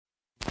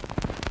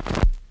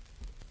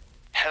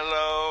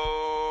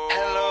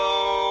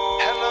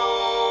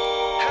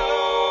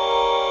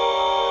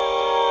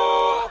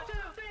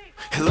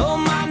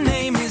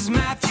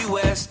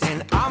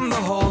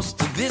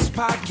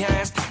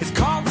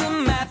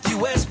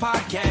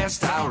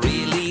podcast. I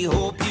really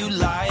hope you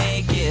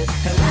like it.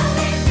 Well,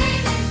 his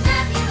name is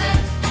Matthew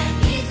West,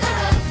 and he's the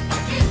host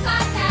of his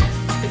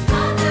podcast. It's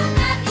called the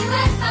Matthew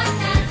West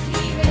Podcast.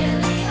 He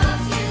really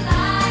hopes you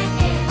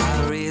like it.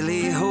 I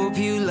really hope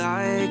you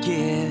like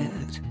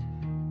it.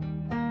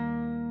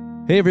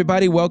 Hey,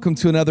 everybody. Welcome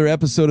to another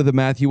episode of the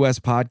Matthew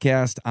West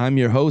Podcast. I'm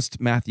your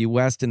host, Matthew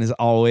West, and as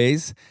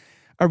always,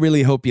 I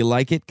really hope you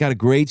like it. Got a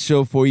great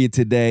show for you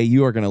today.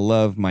 You are going to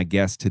love my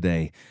guest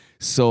today.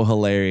 So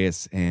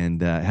hilarious,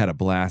 and had a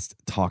blast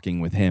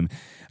talking with him.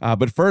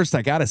 But first,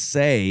 I got to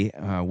say,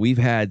 we've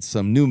had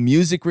some new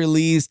music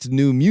released,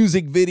 new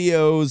music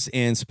videos,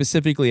 and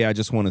specifically, I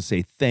just want to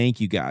say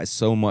thank you guys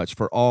so much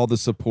for all the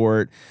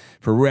support,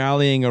 for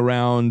rallying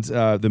around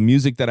the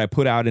music that I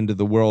put out into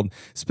the world,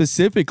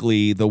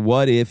 specifically the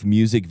What If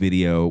music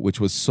video, which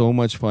was so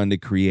much fun to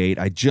create.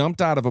 I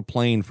jumped out of a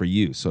plane for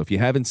you, so if you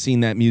haven't seen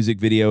that music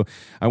video,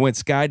 I went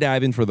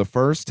skydiving for the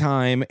first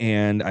time,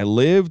 and I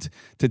lived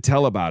to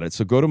tell about it.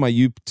 So go to my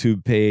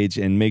YouTube page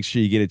and make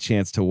sure you get a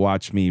chance to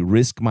watch me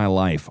risk my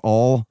life,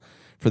 all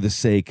for the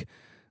sake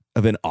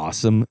of an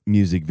awesome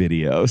music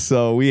video.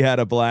 So we had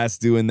a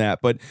blast doing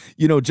that. But,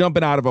 you know,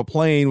 jumping out of a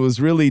plane was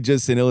really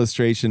just an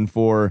illustration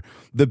for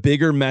the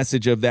bigger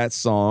message of that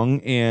song.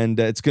 And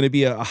it's going to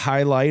be a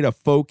highlight, a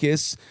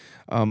focus,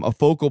 a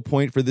focal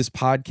point for this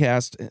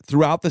podcast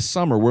throughout the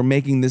summer. We're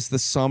making this the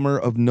summer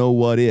of no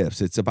what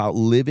ifs. It's about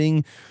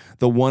living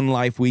the one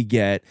life we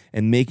get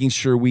and making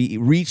sure we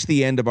reach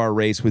the end of our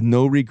race with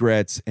no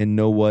regrets and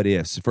no what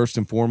ifs. First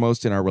and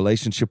foremost, in our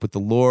relationship with the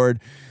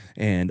Lord,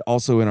 and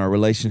also in our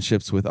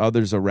relationships with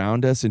others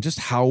around us, and just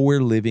how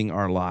we're living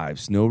our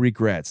lives. No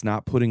regrets,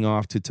 not putting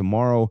off to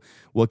tomorrow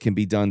what can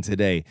be done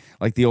today.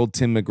 Like the old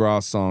Tim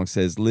McGraw song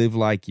says, live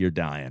like you're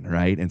dying,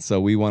 right? And so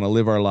we want to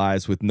live our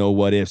lives with no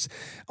what ifs.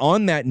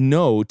 On that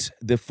note,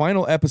 the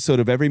final episode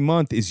of every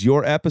month is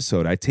your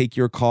episode. I take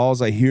your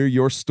calls, I hear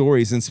your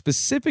stories, and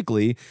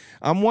specifically,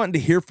 I'm wanting to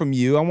hear from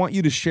you. I want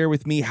you to share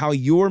with me how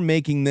you're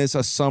making this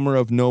a summer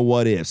of no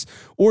what ifs,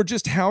 or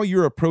just how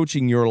you're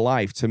approaching your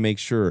life to make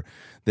sure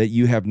that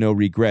you have no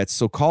regrets.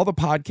 So call the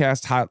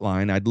podcast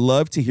hotline. I'd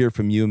love to hear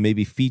from you and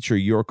maybe feature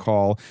your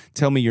call.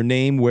 Tell me your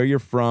name, where you're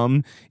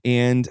from,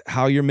 and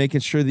how you're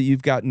making sure that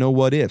you've got no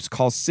what ifs.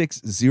 Call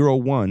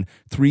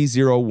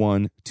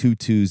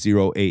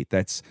 601-301-2208.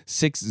 That's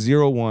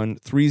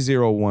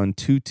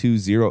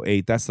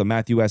 601-301-2208. That's the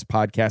Matthew S.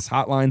 Podcast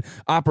hotline.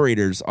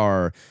 Operators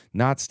are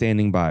not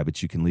standing by,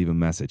 but you can leave a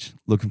message.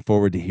 Looking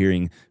forward to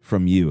hearing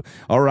from you.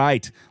 All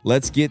right,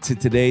 let's get to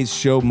today's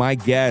show. My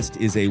guest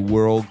is a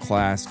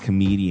world-class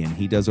comedian.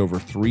 He does over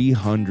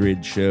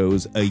 300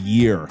 shows a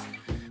year,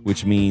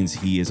 which means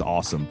he is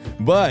awesome.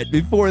 But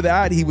before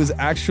that, he was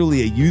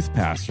actually a youth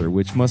pastor,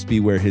 which must be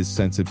where his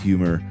sense of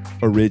humor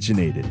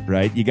originated,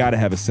 right? You got to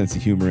have a sense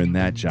of humor in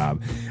that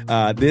job.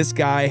 This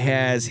guy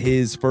has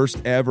his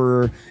first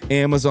ever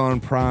Amazon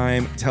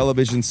Prime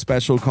television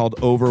special called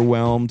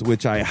Overwhelmed,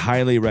 which I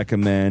highly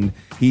recommend.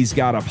 He's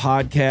got a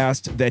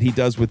podcast that he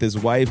does with his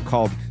wife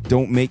called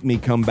Don't Make Me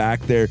Come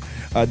Back There.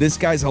 This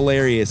guy's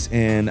hilarious,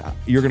 and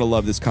you're going to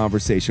love this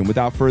conversation.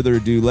 Without further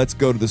ado, let's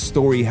go to the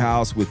Story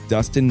House with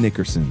Dustin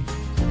Nickerson.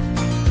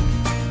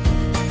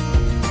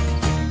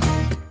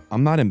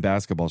 I'm not in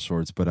basketball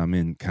shorts, but I'm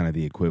in kind of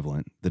the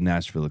equivalent, the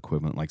Nashville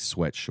equivalent, like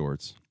sweat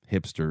shorts,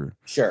 hipster.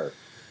 Sure.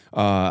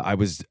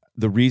 The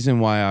reason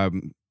why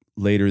I'm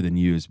later than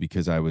you is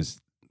because I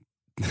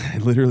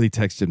literally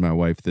texted my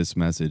wife this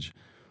message: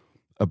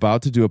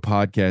 about to do a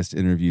podcast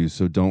interview,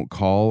 so don't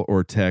call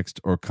or text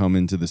or come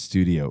into the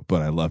studio,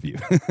 but I love you.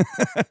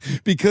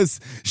 Because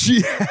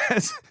she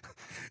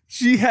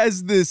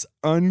has this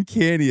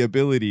uncanny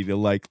ability to,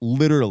 like,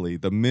 literally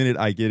the minute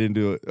I get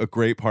into a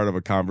great part of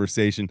a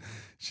conversation,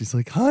 she's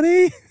like,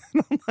 honey.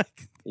 And I'm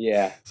like,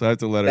 yeah. So I have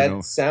to let her know.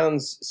 That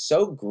sounds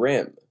so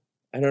grim.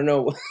 I don't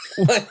know.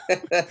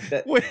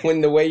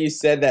 When the way you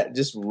said that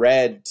just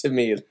read to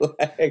me,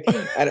 like,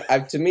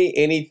 to me,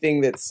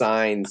 anything that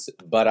signs,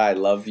 but I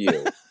love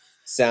you,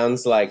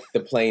 sounds like the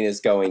plane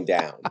is going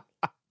down.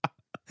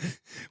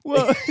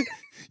 Well,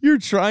 You're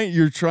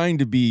trying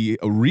to be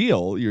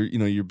real.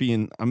 You're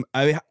being.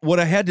 What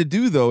I had to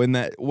do though,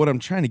 what I'm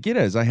trying to get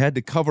at is I had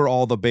to cover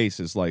all the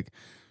bases. Like,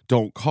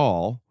 don't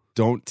call,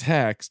 don't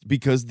text,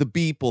 because the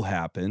beep will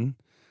happen,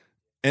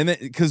 and then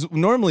because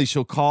normally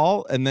she'll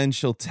call and then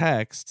she'll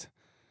text,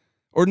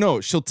 or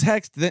no, she'll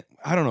text. Then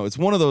I don't know. It's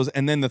one of those,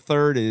 and then the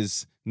third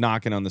is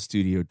knocking on the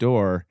studio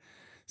door.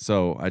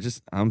 So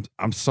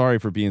I'm sorry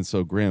for being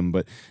so grim,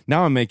 but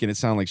now I'm making it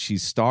sound like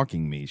she's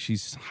stalking me.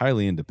 She's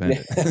highly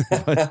independent.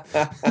 But,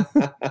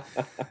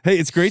 hey,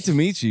 it's great to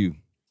meet you.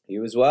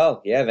 You as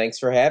well. Yeah, thanks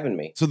for having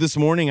me. So this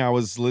morning I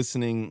was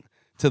listening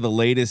to the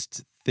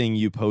latest thing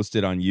you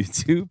posted on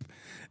YouTube,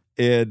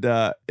 and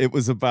it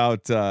was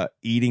about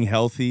eating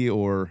healthy,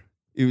 or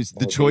it was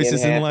the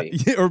choices in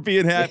life, or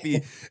being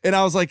happy. And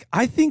I was like,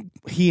 I think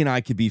he and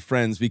I could be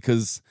friends,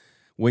 because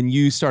when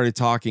you started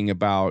talking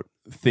about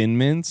Thin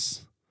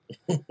Mints,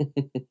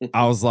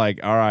 I was like,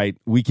 all right,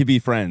 we could be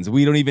friends.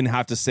 We don't even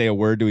have to say a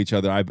word to each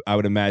other. I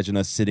would imagine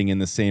us sitting in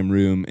the same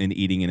room and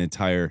eating an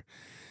entire,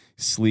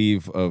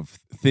 sleeve of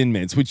Thin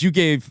Mints, which you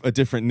gave a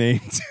different name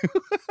to.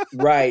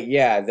 Right.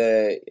 Yeah.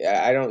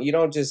 You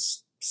don't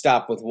just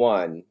stop with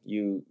one.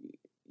 You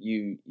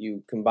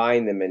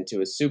combine them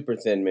into a super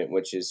thin mint,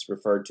 which is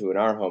referred to in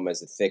our home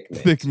as a thick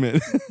mint. Thick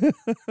Mint.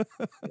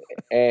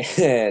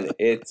 And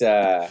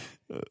I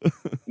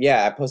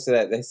posted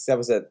that. That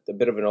was a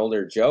bit of an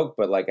older joke,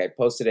 but like I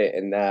posted it,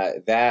 and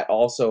that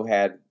also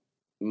had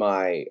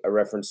a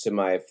reference to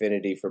my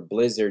affinity for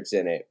blizzards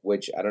in it,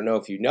 which I don't know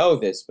if you know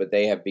this, but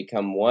they have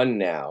become one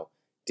now.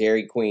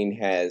 Dairy Queen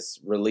has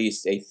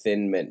released a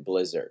Thin Mint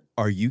Blizzard.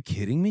 Are you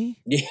kidding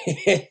me?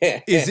 Yeah.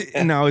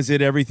 Is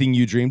it everything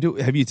you dreamed of?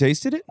 Have you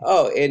tasted it?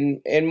 Oh,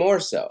 and more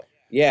so.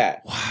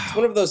 Yeah. Wow. It's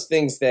one of those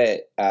things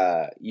that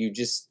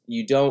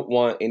you don't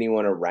want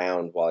anyone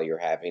around while you're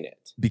having it.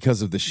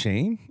 Because of the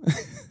shame?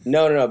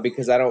 No,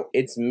 because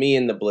it's me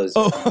and the blizzard.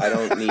 Oh. I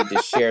don't need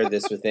to share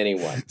this with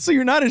anyone. So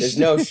you're not There's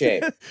no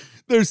shame.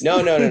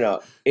 No.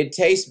 It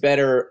tastes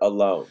better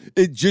alone.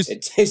 It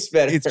tastes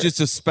better. It's just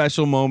a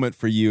special moment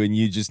for you, and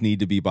you just need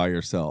to be by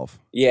yourself.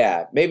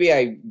 Yeah, maybe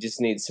I just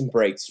need some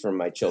breaks from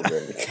my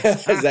children,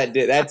 because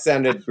that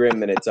sounded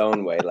grim in its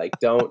own way. Like,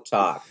 don't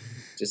talk.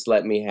 Just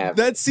let me have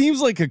That it.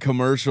 seems like a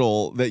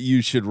commercial that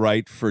you should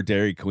write for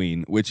Dairy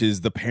Queen, which is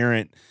the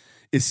parent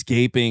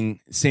escaping,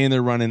 saying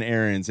they're running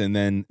errands, and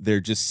then they're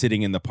just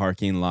sitting in the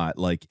parking lot,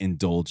 like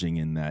indulging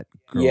in that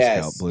Girl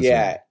Scout Blizzard.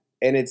 Yeah,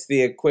 and it's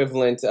the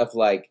equivalent of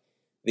like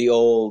the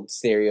old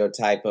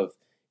stereotype of,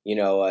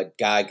 a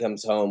guy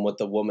comes home with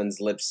the woman's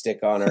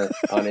lipstick on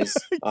his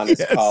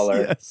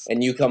collar, yes.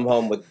 and you come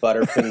home with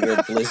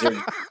Butterfinger Blizzard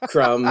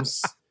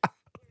crumbs.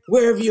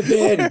 Where have you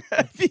been?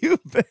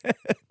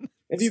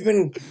 Have you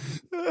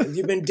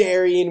been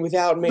dairying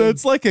without me?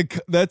 That's like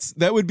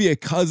that would be a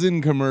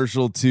cousin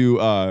commercial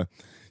to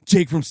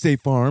Jake from State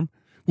Farm.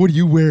 What are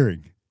you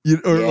wearing? You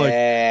know what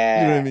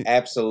I mean?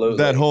 Absolutely.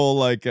 That whole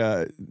like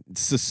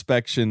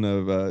suspicion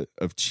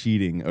of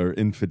cheating or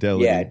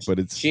infidelity. Yeah, but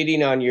it's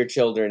cheating on your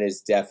children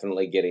is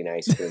definitely getting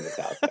ice cream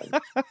without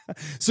them.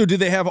 So do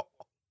they have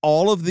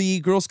all of the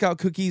Girl Scout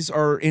cookies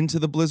are into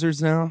the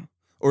blizzards now,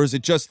 or is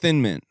it just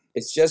Thin Mint?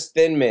 It's just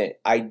Thin Mint.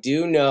 I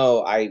do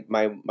know.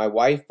 My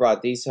wife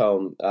brought these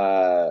home.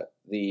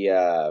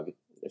 It's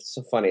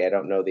so funny. I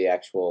don't know the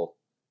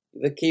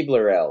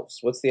Keebler Elves.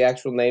 What's the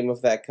actual name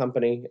of that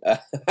company?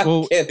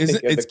 Well,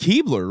 it's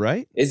Keebler,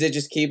 right? Is it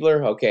just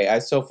Keebler? Okay,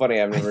 it's so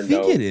funny. I've never known.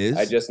 I think it is.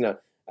 I just know.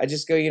 I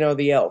just go,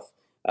 the elf.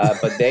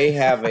 But they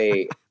have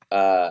a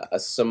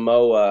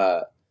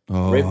Samoa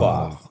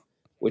ripoff,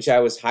 which I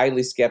was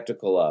highly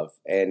skeptical of,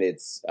 and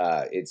it's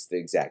the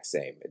exact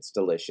same. It's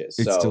delicious.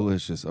 It's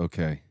delicious.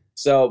 Okay.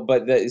 So,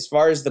 but as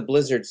far as the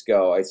blizzards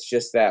go, it's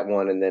just that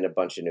one, and then a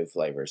bunch of new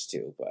flavors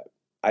too. But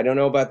I don't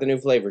know about the new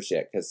flavors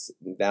yet, because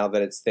now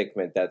that it's thick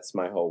mint, that's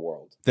my whole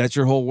world. That's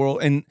your whole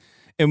world. And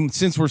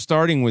since we're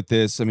starting with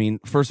this, I mean,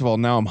 first of all,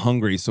 now I'm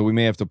hungry, so we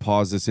may have to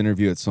pause this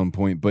interview at some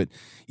point. But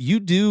you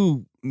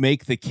do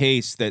make the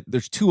case that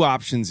there's two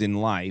options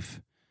in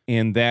life,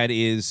 and that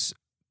is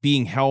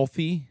being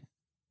healthy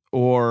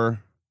or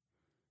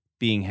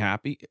being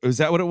happy. Is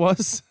that what it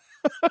was?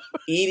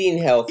 Eating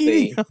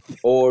healthy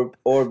or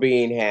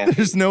being happy.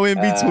 There's no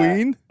in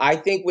between. I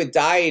think with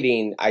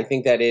dieting, I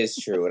think that is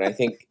true, and I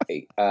think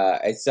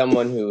as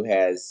someone who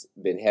has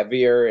been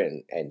heavier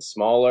and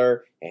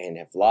smaller and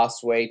have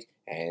lost weight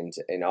and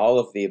all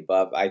of the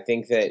above, I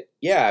think that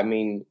I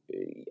mean,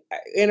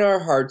 in our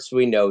hearts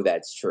we know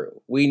that's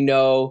true. We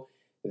know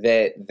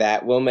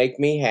that will make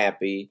me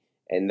happy.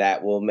 And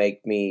that will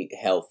make me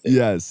healthy.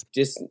 Yes.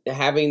 Just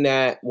having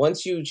that,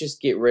 once you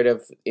just get rid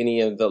of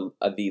any of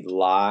the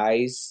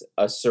lies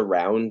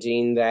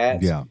surrounding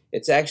that,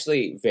 it's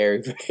actually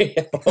very, very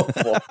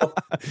helpful.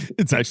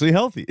 It's actually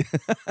healthy.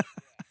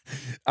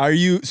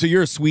 So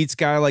you're a sweets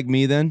guy like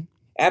me then?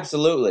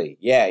 Absolutely.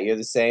 Yeah, you're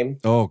the same.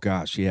 Oh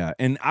gosh, yeah.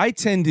 And I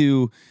tend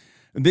to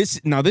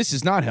this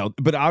is not healthy,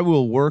 but I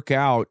will work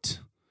out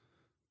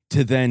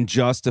to then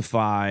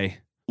justify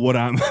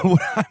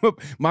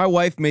my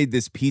wife made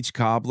this peach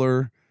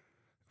cobbler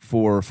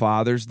for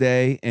Father's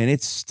Day, and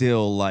it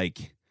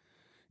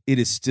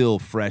is still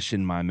fresh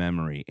in my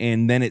memory.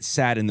 And then it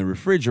sat in the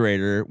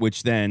refrigerator,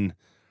 which then,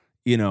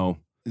 the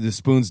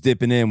spoon's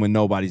dipping in when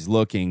nobody's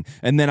looking.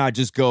 And then I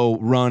just go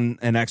run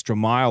an extra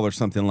mile or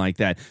something like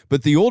that.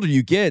 But the older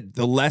you get,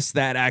 the less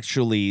that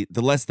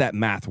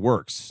math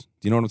works.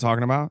 Do you know what I'm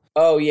talking about?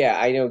 Oh yeah,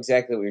 I know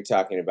exactly what you're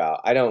talking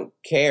about. I don't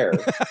care,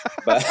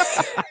 but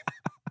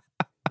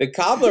the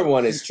cobbler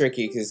one is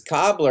tricky because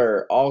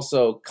cobbler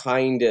also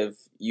kind of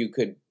you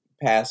could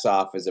pass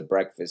off as a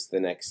breakfast the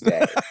next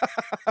day.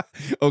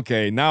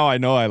 Okay, now I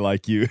know I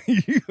like you.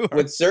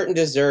 With certain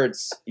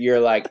desserts, you're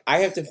like, I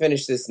have to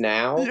finish this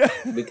now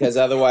because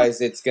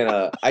otherwise it's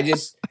gonna. I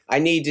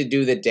need to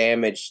do the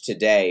damage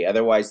today.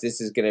 Otherwise,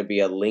 this is gonna be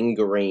a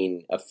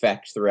lingering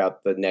effect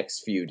throughout the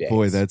next few days.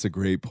 Boy, that's a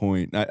great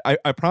point.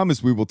 I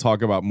promise we will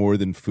talk about more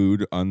than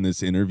food on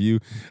this interview.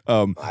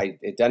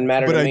 It doesn't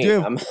matter but to I me.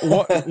 do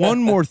have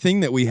one more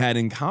thing that we had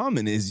in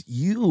common is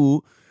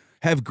you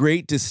have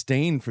great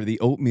disdain for the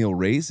oatmeal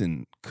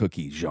raisin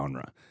cookie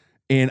genre.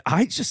 And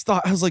I just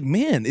thought, I was like,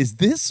 man, is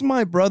this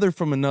my brother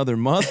from another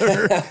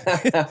mother?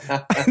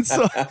 And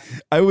so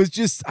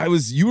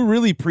you were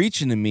really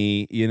preaching to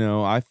me.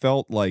 I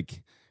felt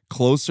like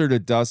closer to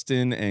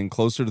Dustin and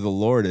closer to the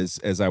Lord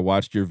as I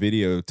watched your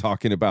video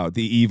talking about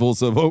the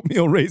evils of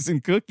oatmeal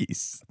raisin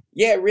cookies.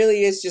 Yeah, it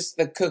really is just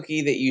the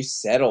cookie that you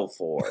settle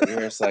for. You're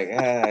just like,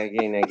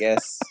 again, I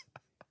guess.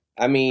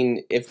 I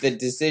mean, if the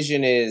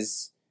decision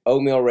is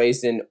oatmeal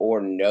raisin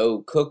or no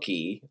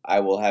cookie,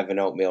 I will have an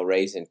oatmeal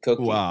raisin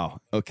cookie.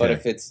 Wow. Okay. But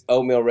if it's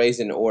oatmeal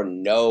raisin or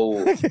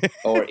no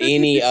or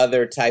any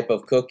other type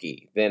of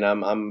cookie, then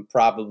I'm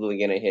probably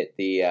gonna hit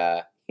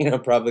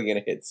probably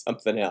gonna hit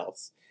something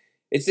else.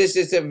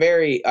 It's a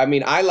very, I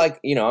mean, I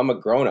like, I'm a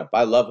grown up.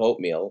 I love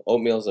oatmeal.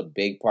 Oatmeal is a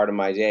big part of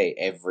my day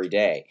every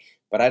day.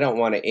 But I don't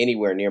want it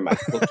anywhere near my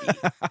cookie.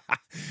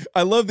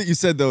 I love that you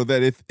said, though,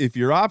 that if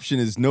your option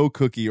is no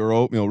cookie or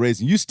oatmeal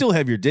raisin, you still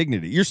have your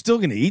dignity. You're still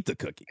going to eat the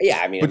cookie. Yeah,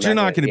 I mean, but you're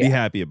not going to be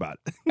happy about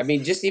it. I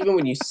mean, just even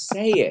when you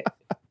say it,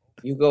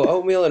 you go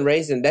oatmeal and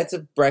raisin. That's a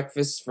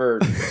breakfast for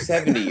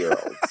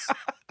 70-year-olds.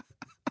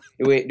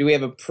 Do we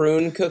have a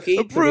prune cookie?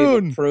 A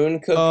prune.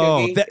 Cookie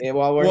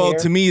while we're here? Well,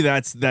 to me,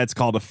 that's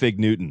called a Fig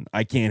Newton.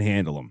 I can't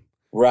handle them.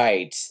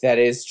 Right, that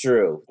is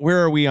true.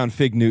 Where are we on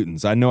Fig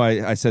Newtons? I know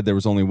I said there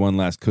was only one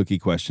last cookie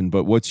question,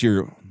 but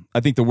I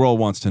think the world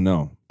wants to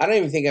know. I don't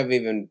even think I've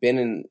even been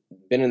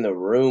in the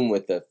room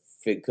with a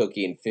fig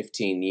cookie in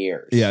 15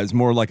 years. Yeah, it's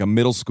more like a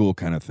middle school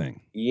kind of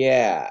thing.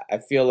 Yeah, I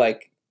feel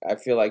like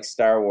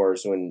Star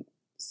Wars when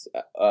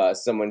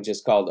someone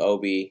just called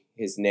Obi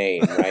his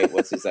name, right?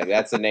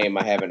 That's a name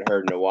I haven't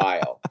heard in a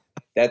while.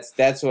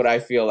 That's what I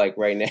feel like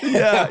right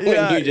now.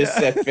 When you just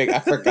said Fig, I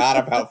forgot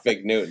about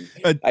Fig Newton.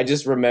 I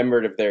just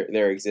remembered of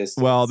their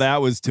existence. Well, that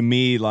was to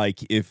me like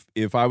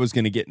if I was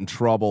going to get in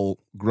trouble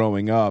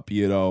growing up,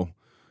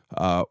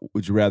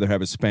 would you rather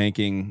have a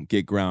spanking,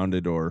 get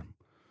grounded, or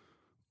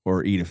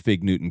eat a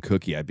Fig Newton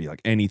cookie? I'd be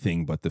like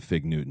anything but the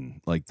Fig Newton.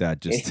 Like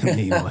that just to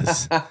me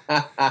was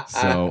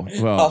so.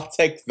 Well, I'll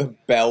take the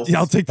belt. Yeah,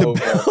 I'll take the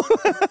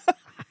belt.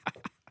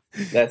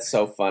 That's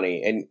so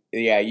funny, and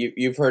yeah,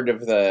 you've heard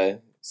of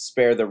the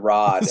spare the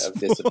rod of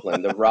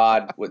discipline. The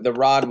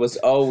rod was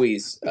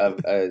always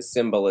a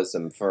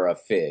symbolism for a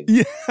fig.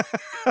 Yeah.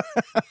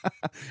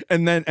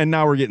 and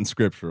now we're getting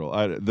scriptural.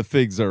 The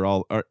figs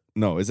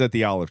is that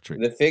the olive tree?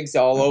 The figs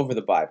all over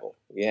the Bible.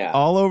 Yeah.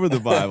 All over the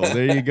Bible.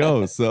 There you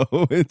go. So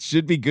it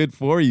should be good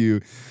for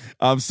you.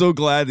 I'm so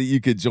glad that you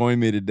could join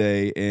me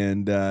today.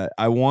 And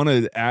I want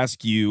to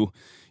ask you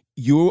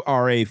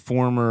are a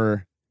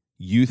former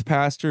youth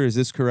pastor. Is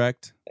this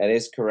correct? That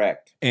is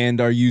correct.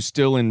 And are you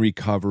still in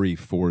recovery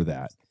for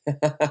that?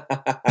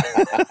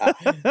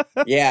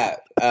 Yeah,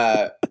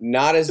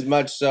 not as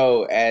much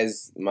so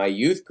as my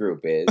youth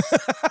group is,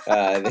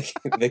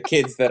 the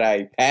kids that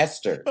I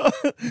pastor.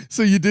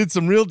 So you did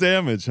some real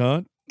damage,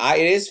 huh?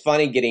 It is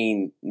funny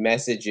getting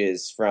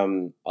messages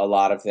from a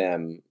lot of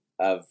them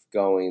of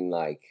going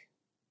like,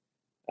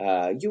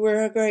 you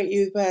were a great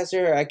youth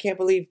pastor. I can't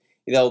believe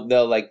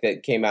they'll like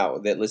that came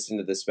out that listened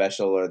to the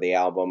special or the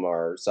album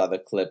or saw the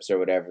clips or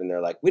whatever, and they're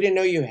like, we didn't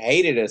know you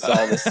hated us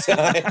all this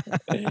time.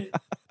 And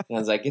I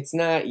was like, it's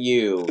not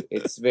you.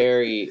 It's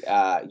very,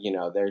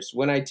 there's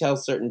when I tell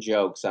certain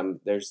jokes,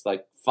 there's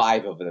like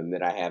 5 of them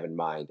that I have in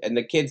mind, and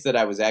the kids that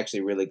I was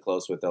actually really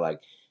close with, they're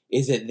like,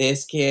 is it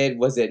this kid?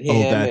 Was it him?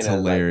 Oh, that's and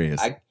hilarious.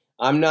 Like,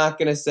 I'm not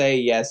gonna say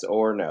yes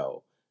or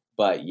no.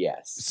 But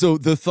yes. So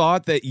the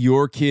thought that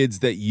your kids,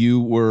 that you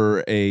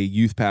were a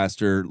youth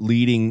pastor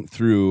leading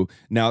through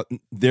now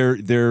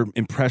their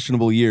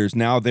impressionable years,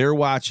 now they're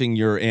watching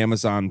your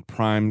Amazon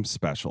Prime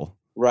special.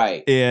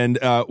 Right. And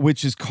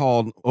which is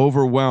called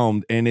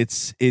Overwhelmed. And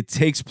it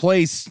takes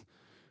place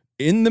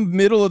in the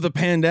middle of the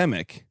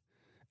pandemic.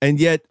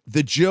 And yet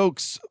the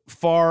jokes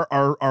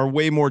are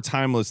way more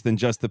timeless than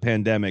just the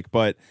pandemic.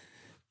 But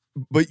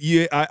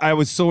I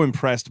was so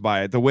impressed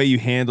by it, the way you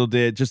handled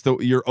it, just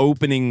your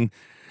opening.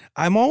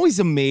 I'm always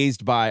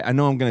amazed by, I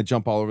know I'm going to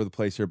jump all over the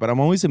place here, but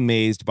I'm always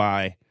amazed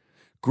by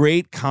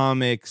great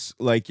comics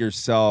like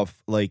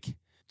yourself, like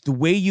the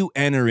way you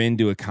enter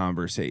into a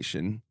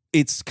conversation.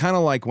 It's kind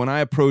of like when I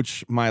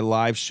approach my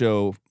live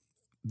show,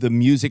 the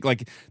music,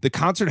 like the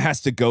concert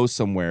has to go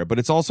somewhere, but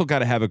it's also got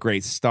to have a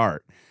great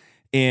start.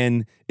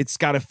 And it's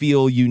got to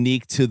feel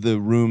unique to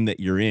the room that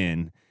you're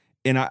in.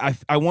 And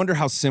I wonder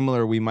how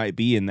similar we might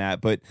be in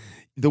that, but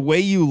the way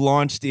you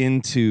launched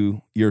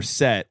into your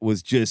set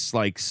was just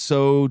like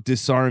so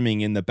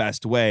disarming in the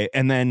best way.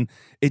 And then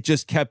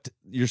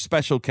your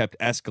special kept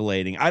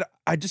escalating.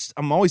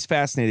 I'm always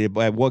fascinated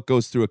by what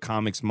goes through a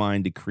comic's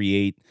mind to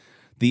create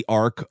the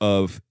arc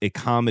of a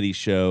comedy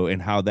show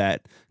and how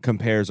that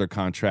compares or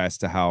contrasts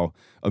to how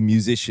a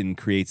musician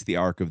creates the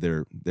arc of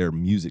their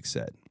music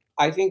set.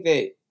 I think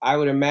that I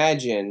would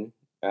imagine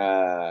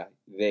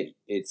that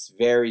it's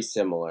very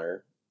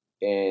similar,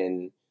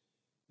 and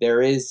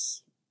there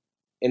is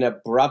an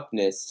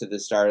abruptness to the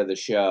start of the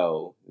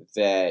show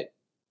that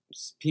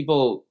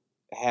people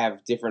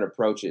have different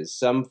approaches.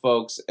 Some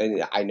folks,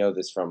 and I know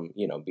this from,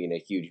 being a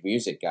huge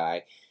music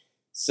guy,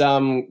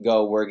 some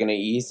go, we're going to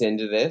ease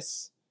into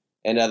this.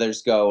 and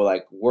others go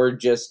like, we're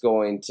just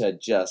going to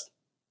just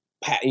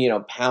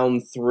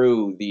pound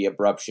through the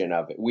abruption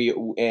of it.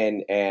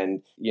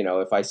 And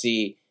if I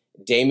see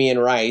Damian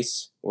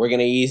Rice, we're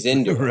gonna ease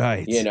into it,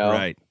 Right.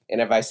 Right. And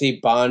if I see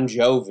Bon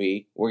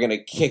Jovi, we're gonna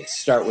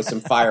kickstart with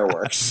some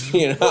fireworks,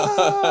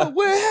 Whoa,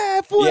 we're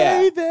halfway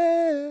Yeah.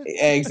 there.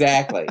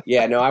 Exactly.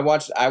 Yeah. No, I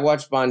watched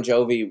Bon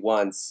Jovi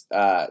once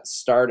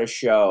start a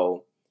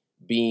show.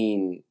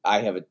 I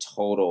have a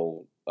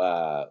total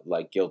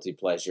like guilty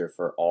pleasure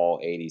for all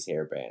 80s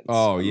hair bands.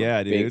 Oh, I'm a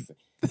yeah, big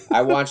dude.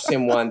 I watched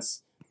him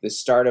once, the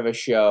start of a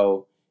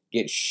show,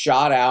 get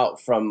shot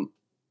out from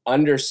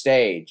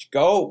understage,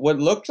 go what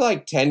looked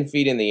like 10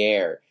 feet in the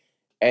air,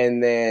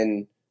 and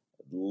then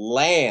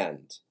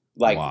land,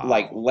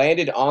 Wow.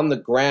 landed on the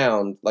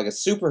ground like a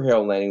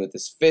superhero landing with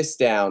his fist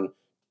down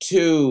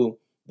to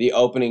the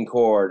opening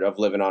chord of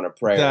Living on a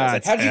Prayer. I was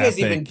like, That's how'd you guys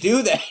even epic.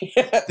 do that?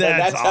 And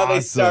that's how they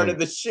awesome. started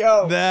the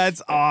show.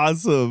 That's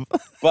awesome.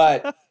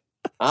 But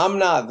I'm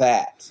not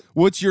that.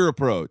 What's your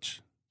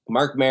approach?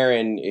 Mark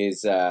Maron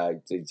is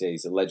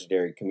he's a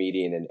legendary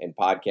comedian and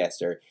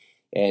podcaster,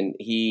 and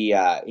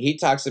he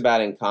talks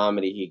about in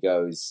comedy. He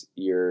goes,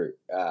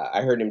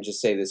 I heard him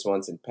just say this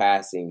once in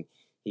passing.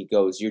 He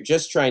goes, "You're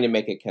just trying to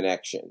make a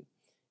connection,"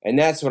 and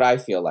that's what I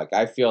feel like.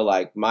 I feel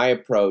like my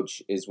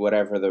approach is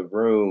whatever the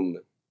room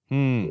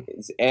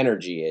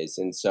energy is,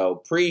 and so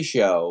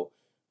pre-show,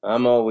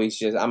 I'm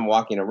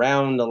walking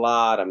around a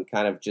lot. I'm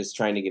kind of just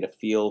trying to get a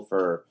feel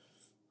for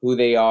who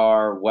they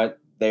are, what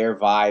their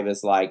vibe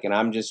is like, and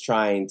I'm just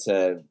trying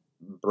to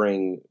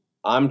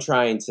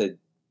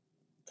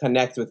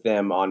connect with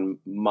them on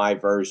my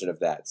version of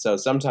that. So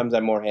sometimes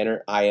I'm more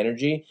high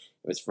energy.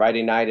 If it's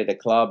Friday night at a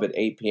club at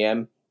 8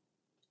 p.m.,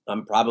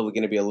 I'm probably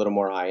going to be a little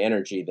more high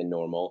energy than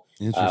normal.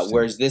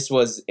 Whereas this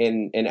was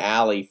in an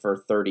alley for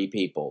 30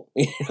 people.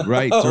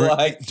 Right.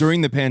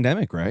 During the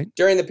pandemic, right?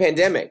 During the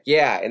pandemic,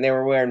 yeah. And they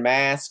were wearing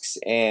masks,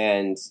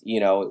 and,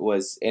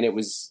 it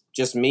was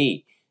just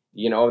me.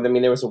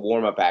 There was a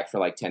warm-up act for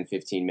like 10,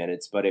 15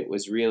 minutes, but it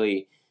was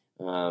really,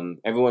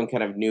 everyone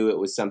kind of knew it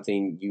was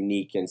something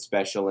unique and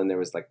special, and there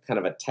was like kind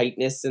of a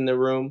tightness in the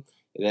room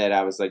that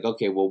I was like,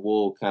 okay, well,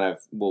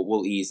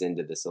 we'll ease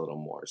into this a little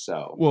more.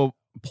 So, well,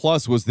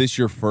 plus, was this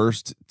your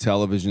first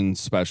television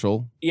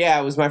special? Yeah,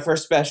 it was my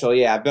first special.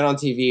 Yeah, I've been on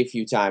TV a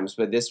few times,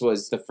 but this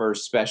was the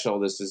first special.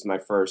 This is my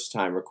first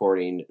time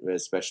recording a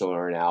special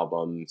or an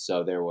album.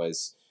 So there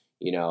was,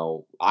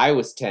 I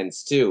was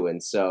tense too.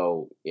 And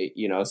so,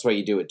 that's why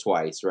you do it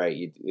twice, right?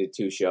 You do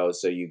 2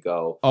 shows. So you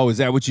go. Oh, is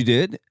that what you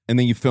did? And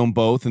then you film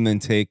both and then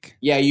take.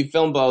 Yeah, you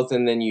film both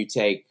and then you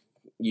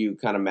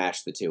kind of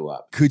mash the 2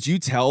 up. Could you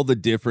tell the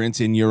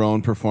difference in your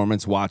own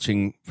performance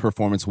watching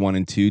performance 1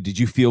 and 2? Did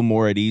you feel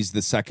more at ease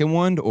the second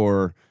one,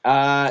 or?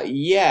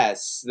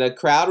 Yes, the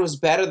crowd was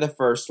better the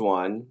first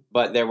one,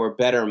 but there were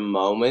better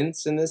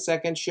moments in the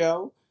second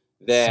show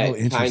that So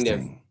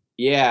interesting.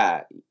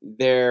 Yeah,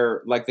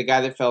 they're like the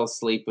guy that fell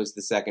asleep was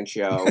the second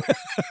show,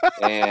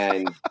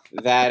 and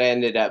that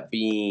ended up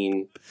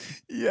being,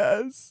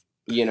 Yes.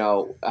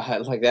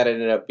 that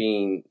ended up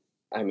being,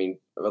 a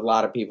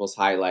lot of people's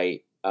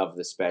highlight of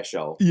the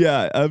special.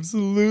 Yeah,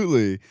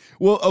 absolutely.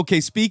 Well, okay,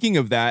 speaking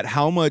of that,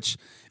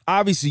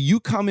 obviously you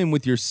come in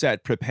with your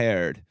set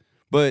prepared,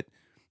 but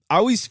I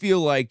always feel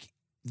like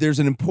there's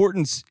an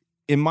importance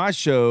in my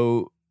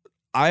show.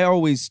 I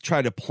always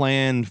try to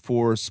plan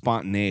for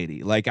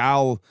spontaneity. Like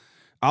I'll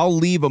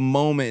leave a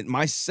moment.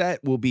 My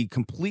set will be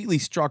completely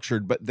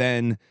structured, but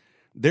then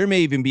there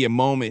may even be a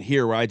moment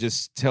here where I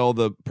just tell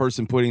the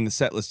person putting the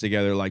set list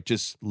together, like,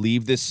 just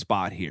leave this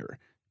spot here,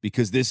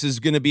 because this is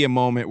going to be a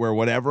moment where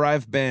whatever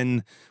I've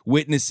been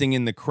witnessing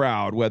in the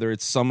crowd, whether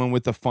it's someone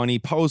with a funny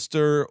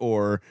poster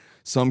or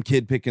some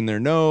kid picking their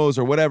nose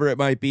or whatever it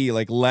might be,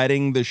 like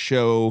letting the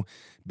show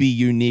be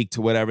unique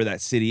to whatever that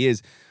city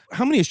is.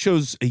 How many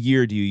shows a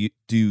year do you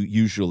do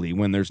usually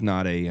when there's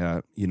not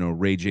a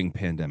raging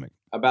pandemic?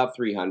 About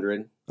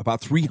 300.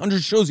 About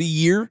 300 shows a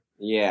year?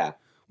 Yeah.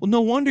 Well,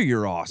 no wonder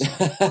you're awesome.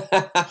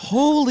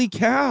 Holy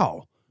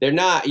cow. They're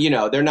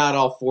not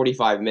all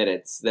 45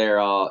 minutes. They're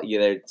all,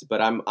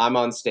 but I'm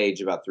on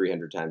stage about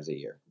 300 times a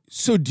year.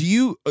 So do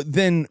you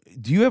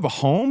have a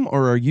home,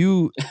 or are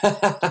you,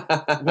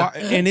 why,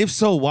 and if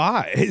so,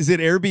 why? Is it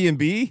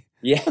Airbnb?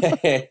 Yeah,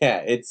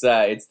 it's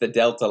the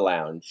Delta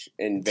Lounge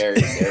in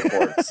various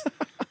airports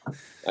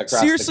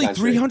across Seriously, the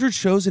country. 300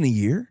 shows in a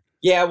year?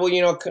 Yeah,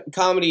 well,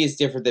 comedy is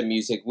different than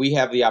music. We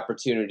have the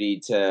opportunity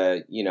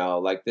to,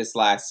 like this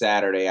last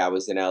Saturday, I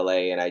was in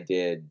LA and I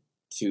did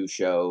 2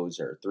 shows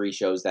or 3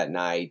 shows that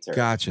night. Or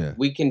Gotcha.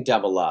 We can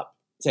double up.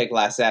 Take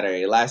last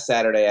Saturday. Last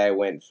Saturday, I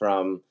went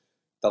from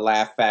the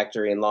Laugh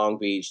Factory in Long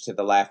Beach to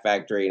the Laugh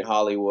Factory in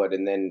Hollywood,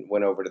 and then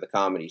went over to the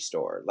Comedy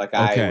Store. Like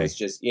I was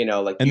just, and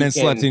then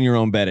slept in your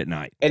own bed at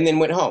night. And then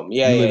went home.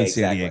 Yeah, you live in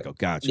exactly. San Diego.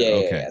 Gotcha. Yeah,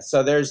 okay. Yeah.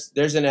 So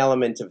there's an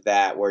element of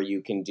that where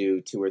you can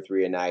do 2 or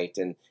 3 a night,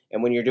 and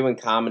when you're doing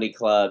comedy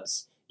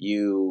clubs,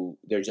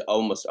 there's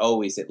almost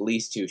always at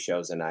least 2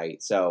 shows a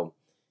night. So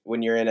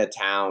when you're in a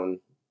town,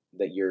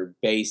 that you're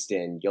based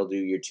in, you'll do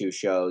your 2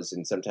 shows,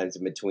 and sometimes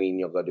in between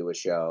you'll go do a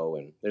show,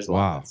 and there's a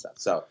lot of that stuff.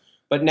 So,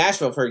 but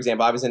Nashville, for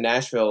example, I was in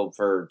Nashville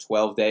for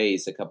 12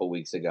 days a couple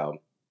weeks ago,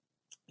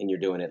 and you're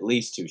doing at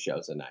least 2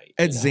 shows a night.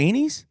 At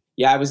Zany's?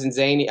 Yeah, I was at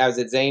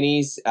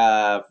Zany's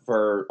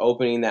for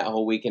opening that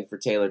whole weekend for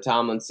Taylor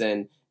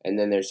Tomlinson, and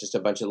then there's just a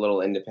bunch of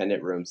little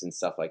independent rooms and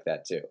stuff like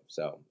that too.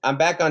 So I'm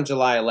back on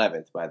July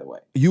 11th, by the way.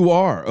 You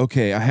are?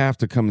 Okay, I have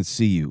to come and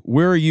see you.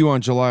 Where are you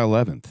on July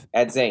 11th?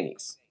 At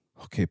Zany's.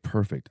 Okay,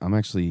 perfect.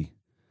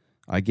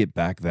 I get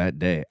back that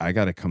day. I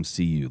got to come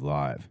see you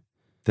live.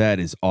 That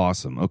is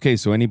awesome. Okay,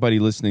 so anybody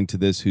listening to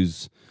this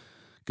who's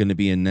going to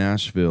be in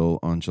Nashville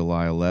on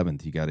July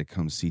 11th, you got to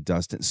come see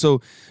Dustin.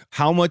 So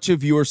how much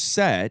of your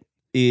set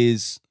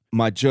is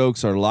my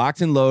jokes are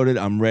locked and loaded,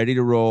 I'm ready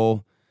to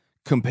roll,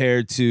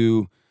 compared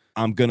to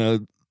I'm going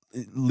to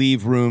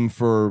leave room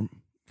for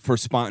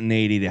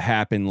spontaneity to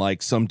happen,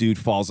 like some dude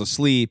falls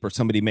asleep or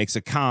somebody makes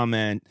a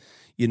comment,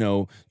 you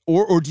know,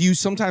 or do you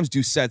sometimes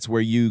do sets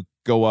where you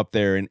go up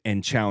there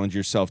and challenge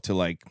yourself to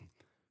like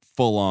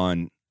full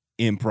on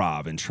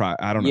improv and try,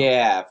 I don't know.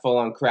 Yeah, full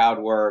on crowd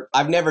work.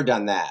 I've never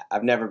done that.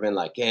 I've never been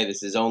like, hey,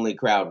 this is only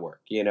crowd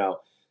work, you know.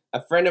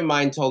 A friend of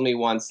mine told me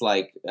once,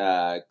 like,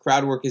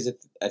 crowd work is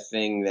a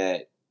thing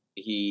that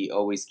he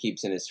always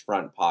keeps in his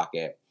front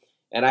pocket.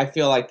 And I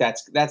feel like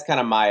that's kind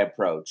of my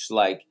approach.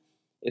 Like,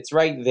 it's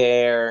right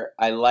there.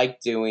 I like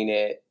doing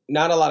it.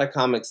 Not a lot of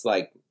comics,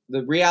 like,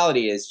 the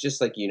reality is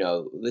just like, you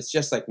know, it's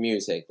just like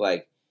music.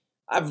 Like,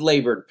 I've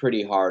labored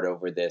pretty hard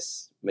over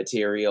this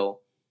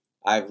material.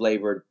 I've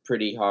labored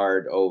pretty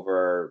hard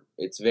over,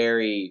 it's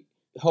very,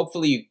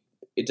 hopefully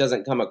it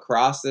doesn't come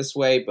across this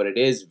way, but it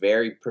is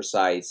very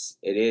precise.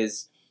 It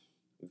is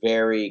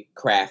very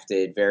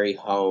crafted, very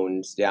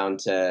honed down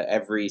to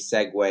every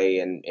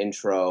segue and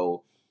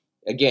intro.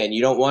 Again,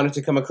 you don't want it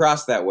to come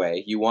across that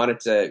way. You want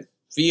it to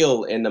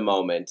feel in the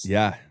moment.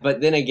 Yeah.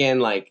 But then again,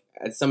 like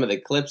some of the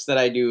clips that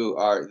I do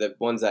are the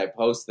ones I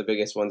post, the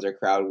biggest ones are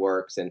crowd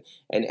works and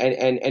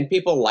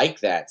people like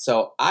that.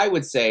 So I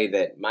would say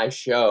that my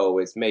show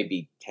is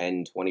maybe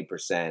 10,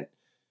 20%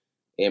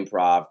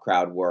 improv,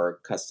 crowd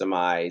work,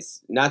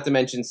 customize, not to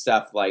mention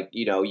stuff like,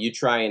 you know,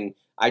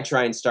 I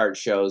try and start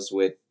shows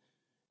with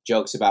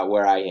jokes about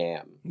where I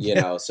am, you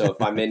know, so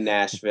if I'm in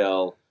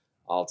Nashville,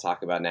 I'll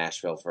talk about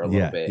Nashville for a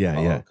little bit.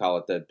 I'll call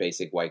it the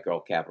basic white girl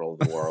capital of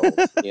the world,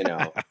 you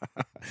know.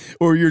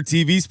 Or your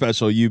TV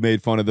special, you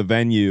made fun of the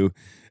venue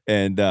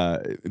and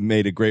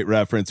made a great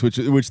reference, which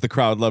the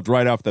crowd loved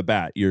right off the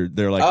bat.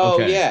 They're like, oh,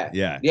 okay,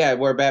 yeah,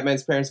 where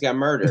Batman's parents got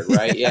murdered,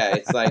 right? Yeah,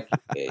 it's like,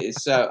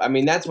 so I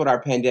mean, that's what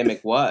our pandemic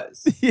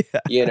was. Yeah.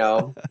 You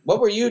know, what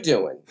were you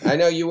doing? I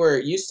know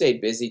you stayed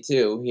busy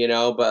too, you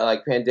know, but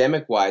like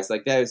pandemic wise,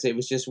 like that, it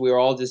was just we were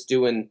all just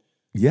doing.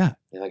 Yeah.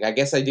 Like, I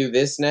guess I do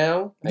this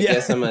now. I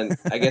guess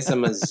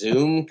I'm a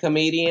Zoom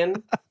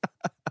comedian.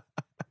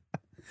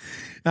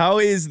 How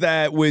is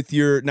that with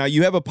now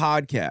you have a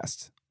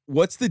podcast.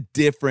 What's the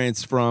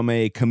difference from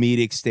a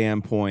comedic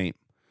standpoint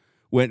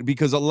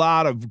because a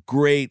lot of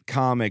great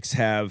comics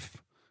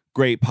have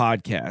great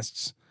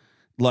podcasts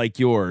like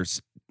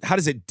yours. How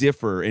does it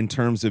differ in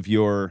terms of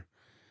your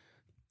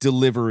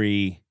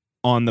delivery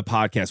on the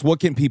podcast? What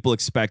can people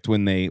expect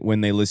when they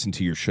listen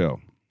to your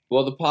show?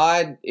 Well, the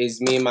pod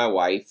is me and my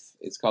wife.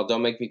 It's called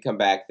Don't Make Me Come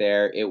Back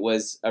There. It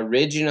was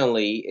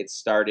originally, it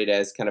started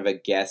as kind of a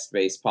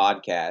guest-based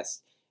podcast.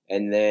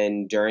 And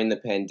then during the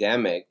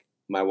pandemic,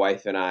 my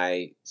wife and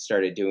I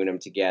started doing them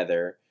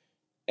together.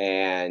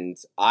 And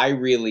I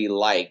really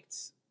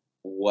liked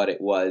what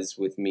it was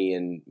with me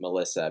and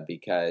Melissa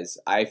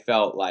because I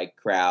felt like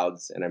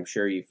crowds, and I'm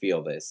sure you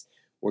feel this,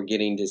 were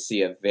getting to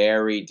see a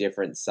very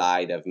different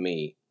side of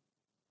me.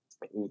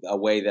 A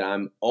way that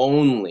I'm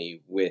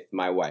only with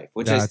my wife,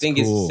 which I think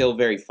is still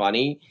very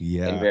funny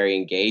and very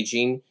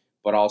engaging,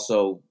 but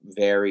also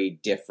very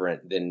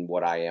different than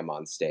what I am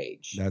on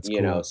stage. That's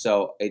you know,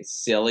 so it's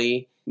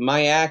silly.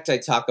 My act, I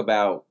talk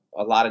about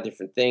a lot of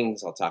different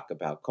things. I'll talk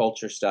about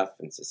culture stuff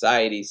and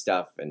society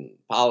stuff and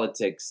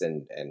politics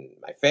and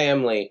my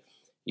family,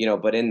 you know,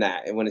 but in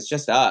that, and when it's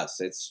just us.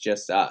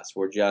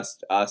 We're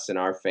just us and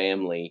our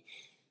family.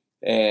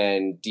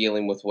 And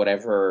dealing with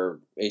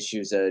whatever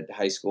issues a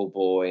high school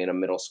boy and a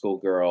middle school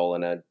girl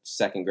and a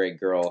second grade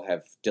girl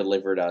have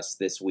delivered us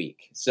this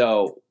week.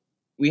 So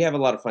we have a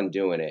lot of fun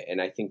doing it,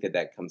 and I think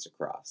that comes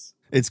across.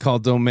 It's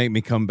called Don't Make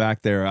Me Come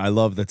Back There. I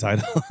love the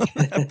title of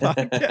that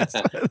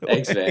podcast.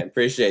 Thanks, man.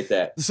 Appreciate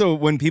that. So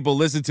when people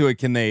listen to it,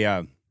 can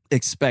they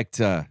expect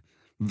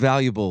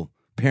valuable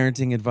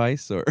parenting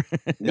advice or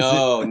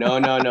No.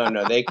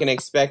 They can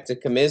expect to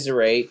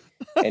commiserate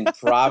and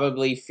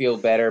probably feel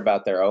better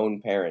about their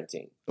own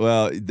parenting.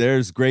 Well,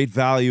 there's great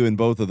value in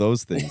both of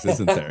those things,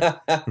 isn't there?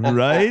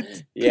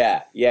 Right?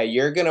 Yeah.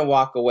 You're going to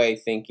walk away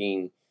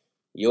thinking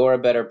you're a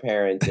better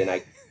parent, and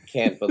I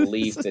can't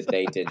believe that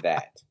they did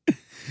that.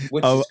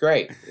 which is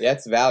great.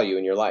 That's value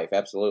in your life.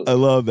 Absolutely. I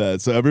love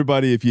that. So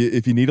everybody, if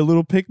you need a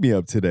little pick me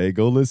up today,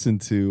 go listen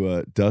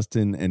to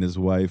Dustin and his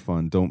wife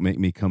on Don't Make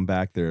Me Come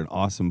Back. They're an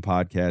awesome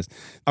podcast.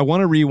 I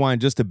want to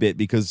rewind just a bit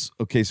because,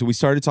 okay, so we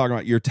started talking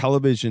about your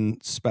television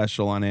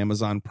special on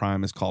Amazon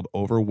Prime is called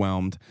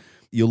Overwhelmed.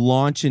 You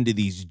launch into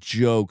these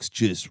jokes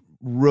just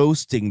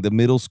roasting the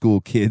middle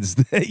school kids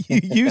that you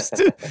used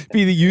to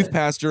be the youth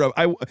pastor of.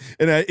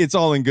 It's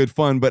all in good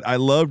fun, but I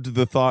loved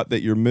the thought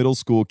that your middle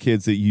school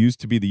kids that you used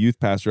to be the youth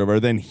pastor of are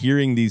then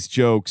hearing these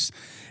jokes.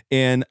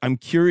 And I'm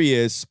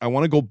curious, I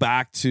want to go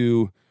back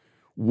to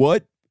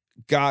what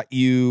got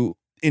you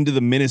into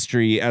the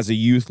ministry as a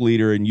youth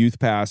leader and youth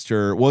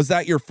pastor. Was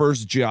that your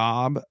first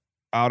job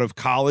out of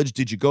college?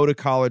 Did you go to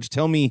college?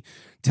 Tell me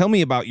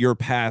about your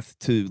path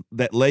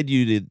that led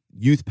you to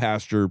youth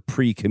pastor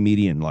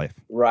pre-comedian life.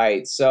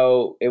 Right.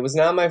 So it was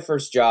not my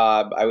first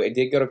job. I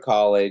did go to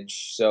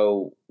college.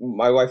 So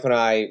my wife and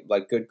I,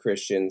 like good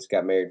Christians,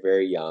 got married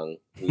very young.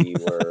 We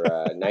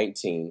were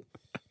 19.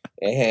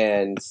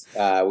 And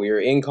we were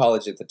in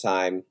college at the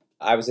time.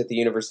 I was at the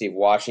University of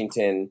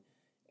Washington,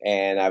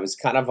 and I was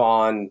kind of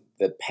on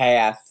the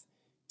path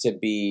to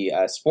be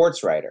a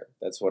sports writer.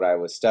 That's what I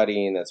was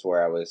studying. That's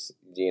where I was,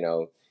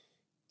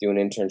 doing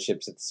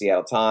internships at the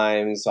Seattle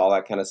Times, all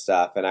that kind of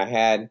stuff. And I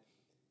had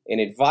an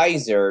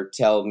advisor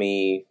tell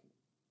me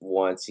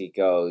once, he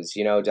goes,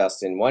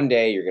 Dustin, one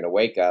day you're going to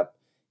wake up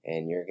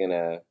and you're going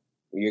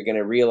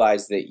to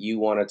realize that you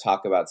want to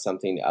talk about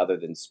something other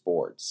than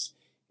sports.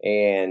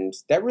 And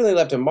that really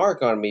left a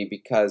mark on me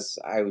because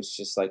I was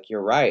just like,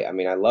 you're right. I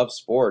mean, I love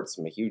sports.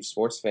 I'm a huge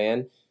sports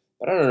fan,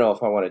 but I don't know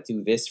if I want to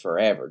do this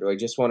forever. Do I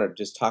just want to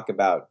just talk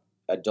about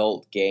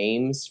adult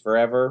games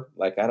forever?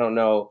 Like, I don't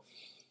know.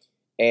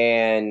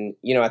 And,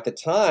 at the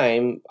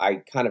time, I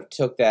kind of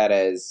took that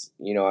as,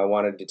 I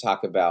wanted to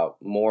talk about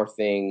more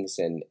things,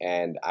 and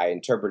I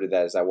interpreted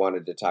that as I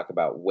wanted to talk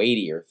about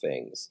weightier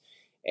things.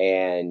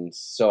 And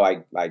so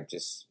I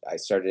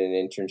started an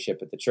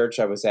internship at the church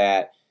I was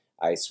at.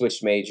 I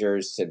switched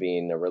majors to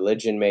being a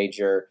religion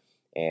major,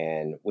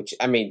 and which,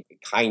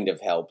 kind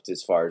of helped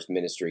as far as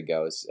ministry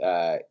goes.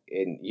 I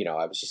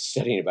was just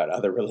studying about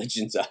other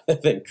religions other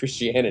than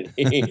Christianity,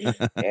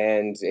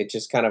 and it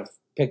just kind of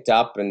picked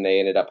up, and they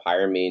ended up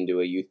hiring me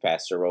into a youth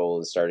pastor role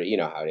and started,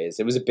 how it is.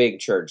 It was a big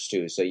church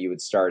too. So you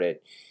would start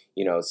it,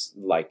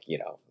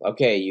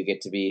 okay, you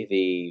get to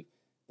be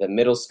the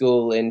middle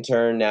school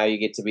intern. Now you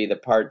get to be the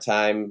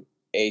part-time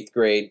 8th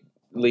grade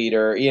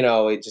leader.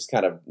 It just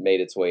kind of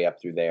made its way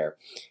up through there,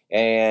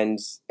 and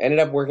ended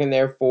up working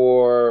there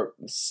for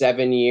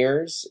 7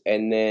 years.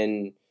 And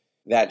then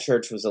that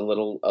church was a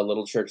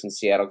little church in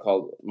Seattle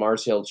called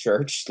Mars Hill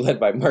Church, led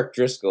by Mark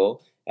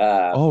Driscoll.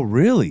 Oh,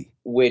 really?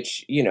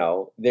 Which,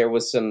 there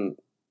was some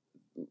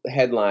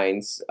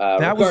headlines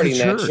regarding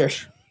that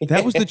church.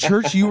 That was the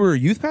church you were a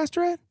youth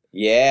pastor at?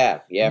 Yeah,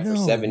 for No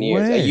 7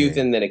 years. way. A youth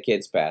and then a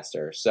kids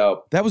pastor.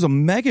 So That was a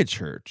mega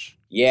church.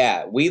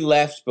 yeah, we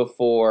left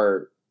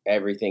before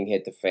everything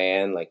hit the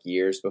fan, like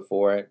years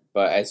before it.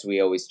 But as we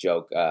always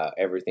joke,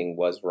 everything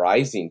was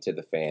rising to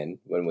the fan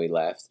when we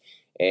left.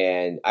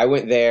 And I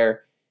went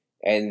there,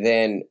 and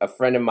then a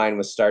friend of mine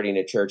was starting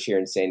a church here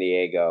in San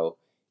Diego.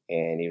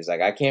 And he was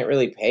like, I can't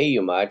really pay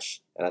you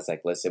much. And I was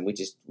like, listen,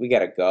 we got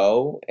to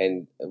go,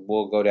 and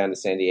we'll go down to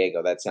San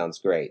Diego. That sounds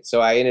great.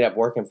 So I ended up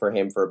working for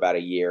him for about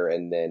a year,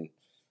 and then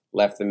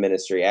left the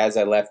ministry. As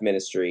I left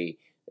ministry,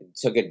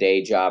 took a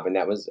day job, and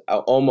that was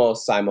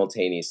almost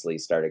simultaneously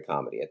started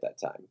comedy at that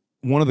time.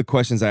 One of the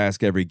questions I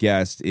ask every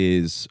guest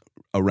is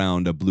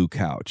around a blue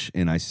couch.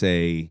 And I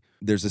say,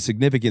 there's a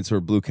significance for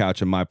a blue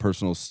couch in my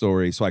personal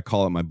story. So I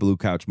call it my blue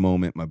couch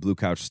moment, my blue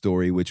couch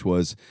story, which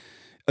was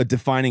a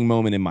defining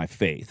moment in my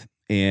faith.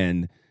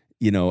 And,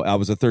 I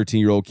was a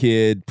 13-year-old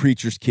kid,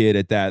 preacher's kid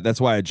at that. That's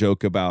why I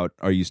joke about,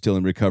 are you still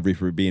in recovery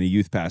for being a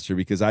youth pastor?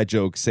 Because I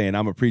joke saying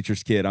I'm a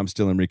preacher's kid, I'm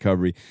still in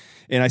recovery.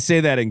 And I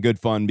say that in good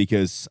fun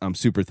because I'm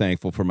super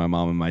thankful for my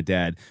mom and my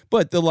dad.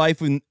 But the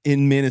life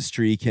in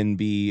ministry can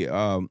be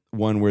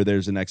one where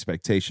there's an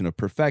expectation of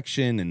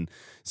perfection. And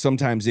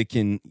sometimes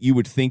you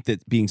would think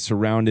that being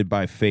surrounded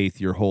by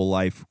faith your whole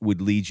life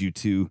would lead you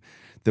to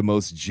the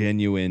most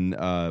genuine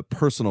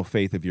personal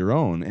faith of your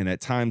own. And at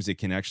times it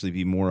can actually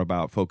be more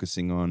about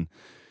focusing on,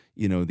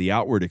 the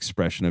outward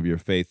expression of your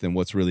faith than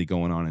what's really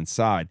going on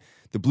inside.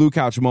 The blue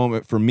couch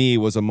moment for me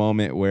was a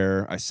moment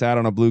where I sat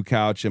on a blue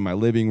couch in my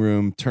living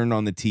room, turned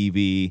on the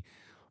TV,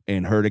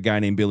 and heard a guy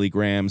named Billy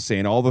Graham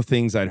saying all the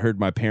things I'd heard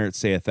my parents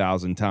say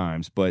 1,000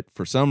 times. But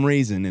for some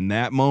reason in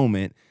that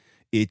moment,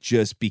 it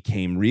just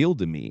became real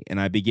to me. And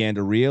I began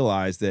to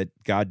realize that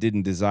God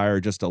didn't desire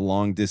just a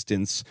long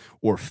distance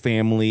or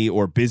family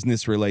or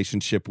business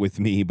relationship with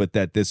me, but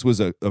that this was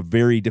a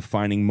very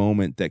defining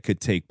moment that could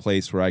take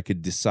place where I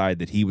could decide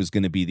that he was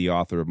going to be the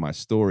author of my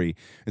story.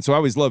 And so I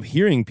always love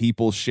hearing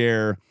people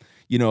share,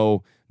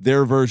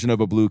 their version of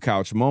a blue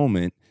couch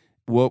moment.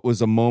 What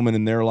was a moment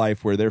in their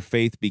life where their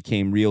faith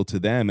became real to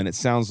them? And it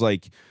sounds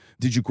like,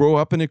 did you grow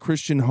up in a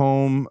Christian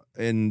home?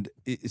 And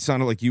it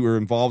sounded like you were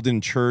involved in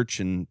church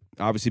and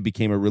obviously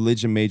became a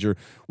religion major.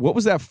 What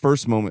was that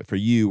first moment for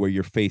you where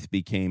your faith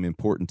became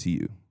important to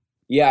you?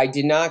 Yeah, I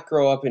did not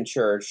grow up in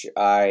church.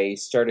 I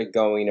started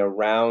going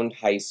around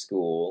high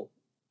school.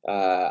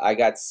 I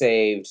got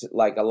saved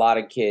like a lot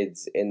of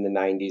kids in the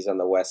 90s on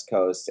the West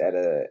Coast at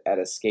a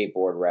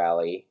skateboard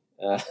rally.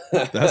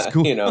 That's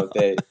cool.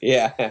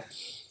 Yeah.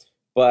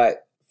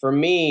 But for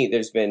me,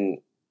 there's been,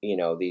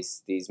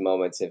 these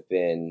moments have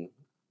been,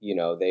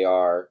 they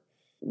are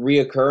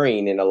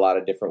reoccurring in a lot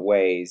of different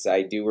ways.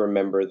 I do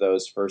remember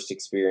those first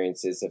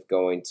experiences of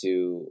going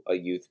to a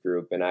youth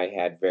group, and I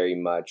had very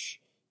much,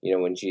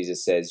 when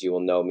Jesus says, "You will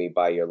know me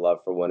by your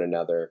love for one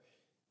another,"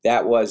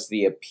 that was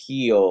the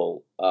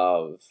appeal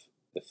of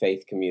the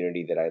faith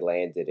community that I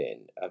landed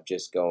in, of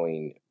just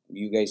going,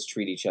 you guys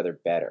treat each other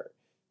better.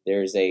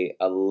 There's a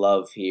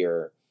love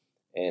here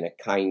and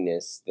a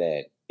kindness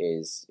that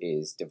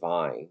is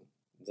divine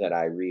that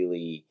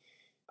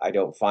I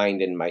don't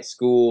find in my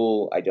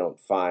school. I don't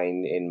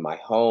find in my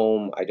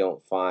home. I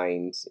don't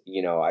find,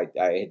 I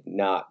had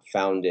not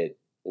found it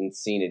and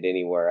seen it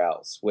anywhere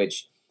else,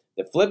 which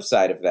the flip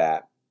side of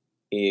that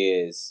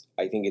is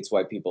I think it's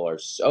why people are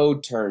so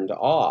turned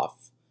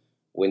off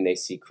when they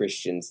see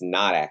Christians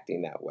not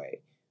acting that way.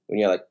 When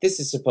you're like, this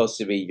is supposed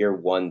to be your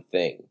one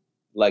thing.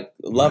 Like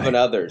loving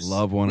others.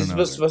 Love one another.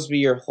 This is supposed to be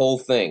your whole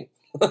thing.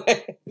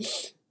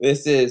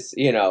 This is,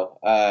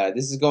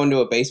 this is going to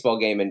a baseball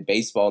game and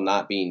baseball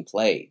not being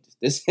played.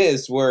 This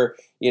is where,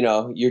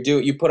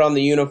 you put on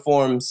the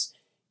uniforms,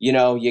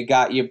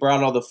 you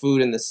brought all the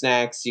food and the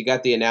snacks, you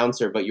got the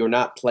announcer, but you're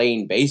not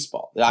playing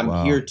baseball.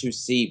 I'm here to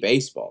see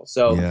baseball.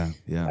 So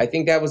yeah. I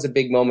think that was a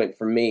big moment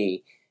for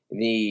me.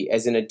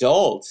 As an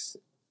adult,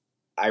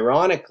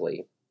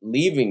 ironically,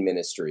 leaving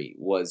ministry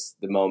was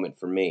the moment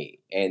for me,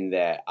 and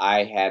that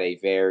I had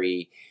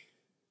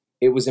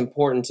it was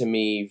important to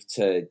me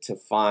to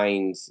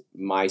find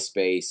my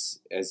space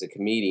as a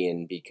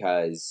comedian,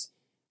 because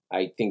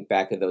I think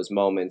back of those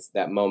moments,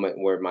 that moment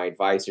where my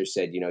advisor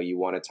said, you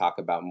want to talk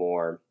about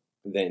more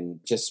than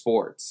just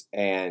sports.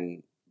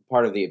 And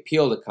part of the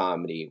appeal to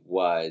comedy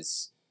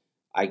was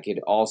I could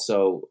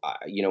also,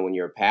 when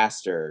you're a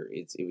pastor,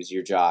 it was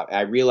your job. And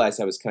I realized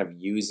I was kind of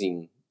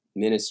using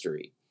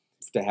ministry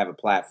to have a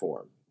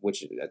platform,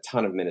 which a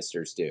ton of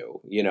ministers do,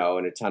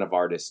 and a ton of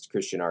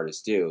Christian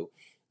artists do.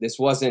 This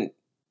wasn't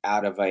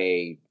out of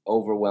a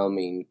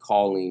overwhelming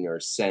calling or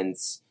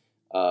sense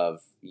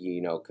of,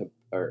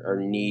 or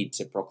need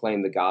to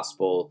proclaim the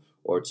gospel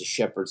or to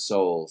shepherd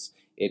souls.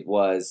 It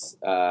was,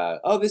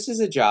 this is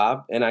a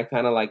job, and I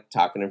kind of like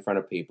talking in front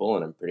of people,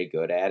 and I'm pretty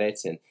good at it.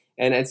 And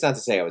it's not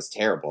to say I was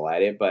terrible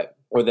at it,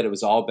 or that it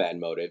was all bad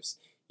motives,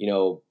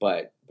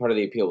 but part of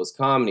the appeal was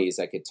comedy, is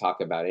I could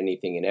talk about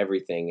anything and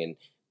everything.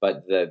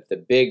 But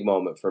the big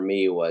moment for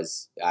me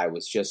was I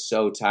was just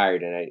so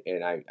tired,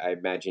 and I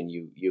imagine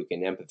you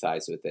can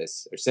empathize with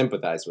this or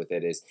sympathize with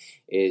it,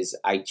 is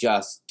I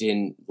just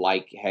didn't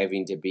like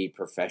having to be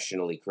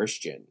professionally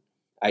Christian.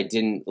 I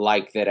didn't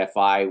like that if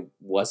I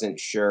wasn't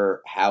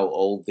sure how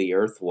old the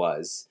earth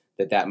was,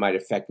 that might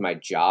affect my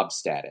job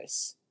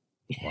status.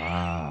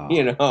 Wow.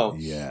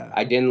 Yeah.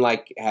 I didn't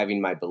like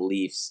having my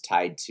beliefs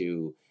tied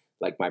to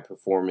like my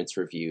performance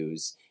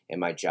reviews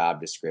and my job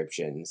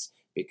descriptions,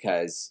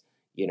 because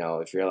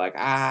if you're like,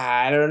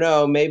 I don't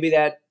know, maybe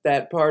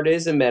that part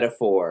is a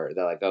metaphor.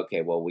 They're like,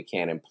 okay, well, we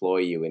can't employ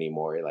you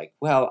anymore. You're like,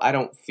 well, I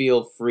don't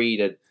feel free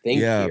to think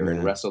here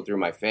and wrestle through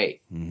my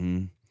faith.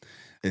 Mm-hmm.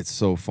 It's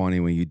so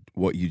funny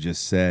what you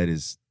just said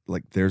is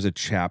like, there's a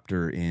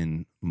chapter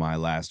in my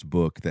last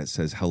book that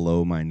says,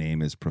 "Hello, my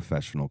name is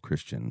Professional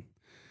Christian."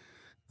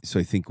 So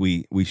I think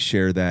we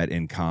share that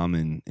in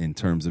common in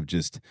terms of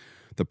just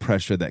the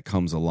pressure that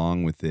comes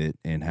along with it,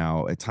 and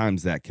how at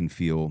times that can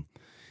feel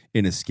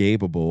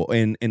inescapable.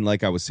 And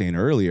like I was saying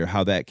earlier,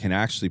 how that can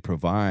actually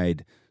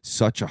provide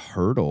such a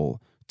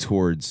hurdle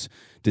towards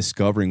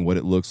discovering what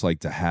it looks like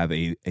to have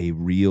a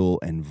real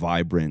and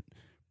vibrant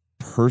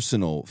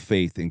personal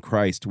faith in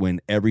Christ,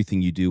 when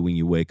everything you do when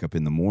you wake up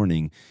in the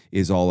morning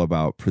is all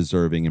about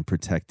preserving and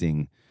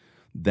protecting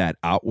that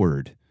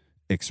outward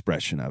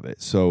expression of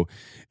it. So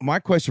my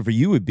question for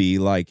you would be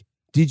like,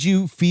 did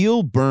you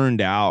feel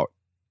burned out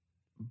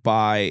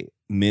by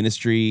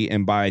ministry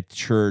and by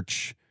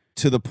church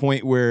to the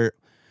point where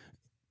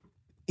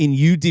in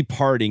you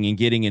departing and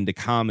getting into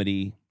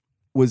comedy,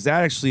 was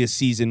that actually a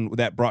season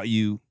that brought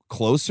you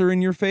closer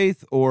in your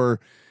faith? Or,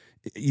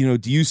 do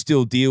you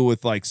still deal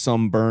with like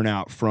some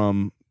burnout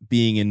from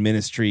being in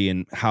ministry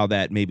and how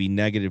that maybe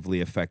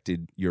negatively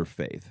affected your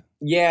faith?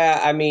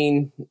 Yeah, I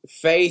mean,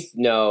 faith,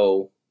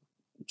 no.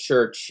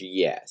 Church,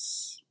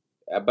 yes.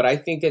 But I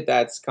think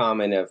that's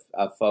common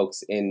of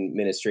folks in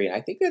ministry. And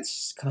I think that's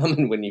just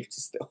common when you're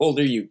just the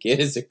older you get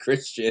as a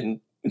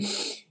Christian.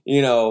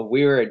 We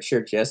were at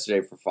church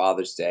yesterday for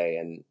Father's Day,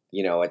 and,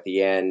 at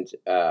the end,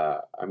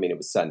 it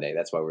was Sunday.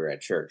 That's why we were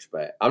at church,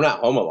 but I'm not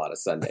home a lot of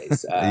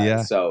Sundays.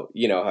 Yeah. So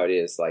you know how it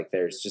is. Like,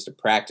 there's just a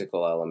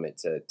practical element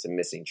to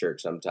missing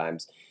church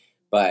sometimes,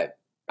 but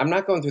I'm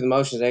not going through the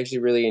motions. I actually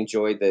really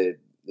enjoyed the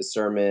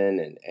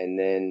sermon. And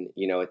then,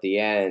 at the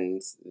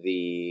end,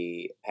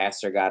 the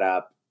pastor got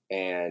up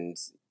and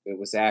it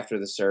was after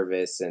the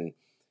service, and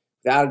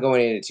without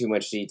going into too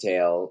much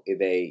detail,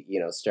 they,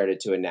 started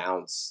to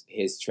announce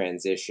his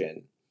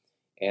transition.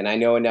 And I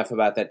know enough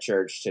about that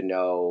church to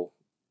know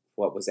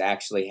what was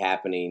actually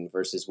happening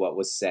versus what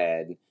was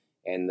said,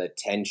 and the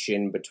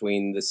tension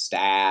between the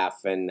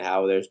staff and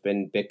how there's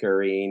been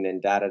bickering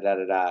and da da da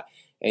da da.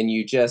 And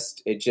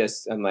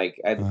I'm like,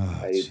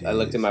 I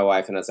looked at my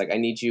wife and I was like, I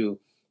need you.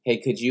 Hey,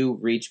 could you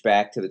reach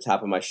back to the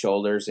top of my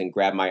shoulders and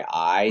grab my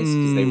eyes?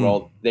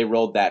 Because they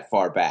rolled that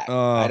far back.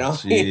 I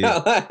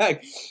don't,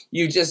 like,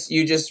 you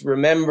just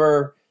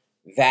remember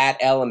that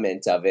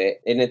element of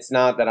it. And it's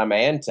not that I'm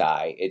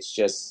anti, it's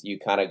just, you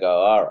kind of go,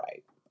 all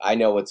right, I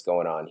know what's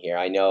going on here.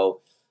 I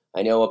know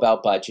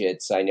about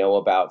budgets. I know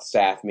about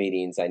staff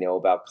meetings. I know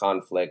about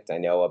conflict. I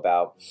know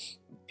about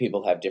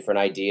people have different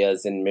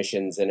ideas and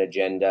missions and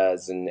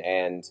agendas.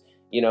 And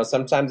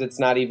sometimes it's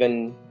not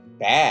even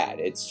bad.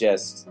 It's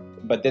just,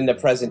 but then the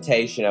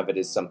presentation of it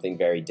is something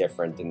very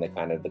different in the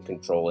kind of the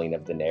controlling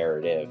of the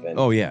narrative. And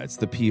it's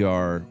the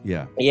PR.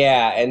 Yeah.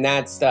 Yeah. And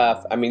that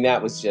stuff, I mean,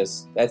 that's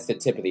the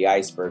tip of the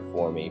iceberg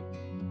for me.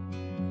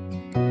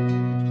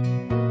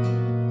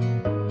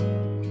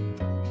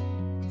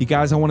 You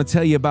guys, I want to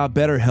tell you about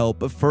BetterHelp,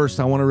 but first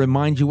I want to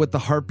remind you what the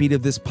heartbeat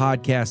of this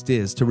podcast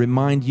is, to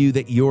remind you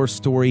that your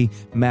story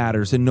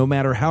matters. And no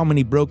matter how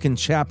many broken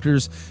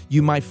chapters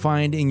you might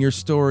find in your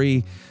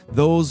story,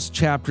 those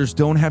chapters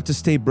don't have to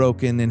stay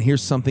broken. And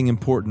here's something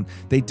important.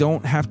 They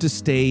don't have to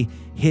stay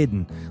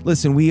hidden.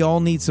 Listen, we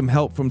all need some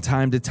help from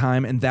time to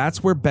time, and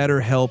that's where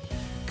BetterHelp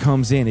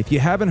comes in. If you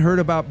haven't heard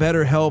about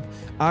BetterHelp,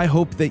 I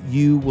hope that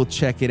you will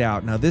check it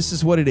out. Now, this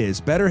is what it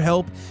is.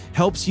 BetterHelp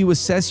helps you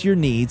assess your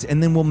needs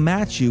and then will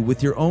match you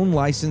with your own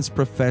licensed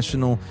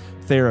professional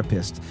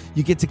therapist.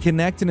 You get to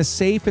connect in a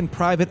safe and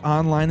private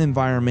online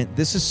environment.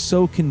 This is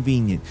so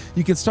convenient.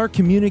 You can start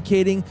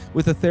communicating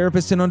with a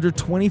therapist in under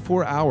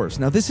 24 hours.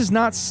 Now, this is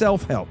not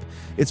self-help.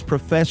 It's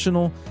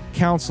professional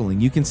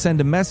counseling. You can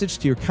send a message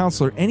to your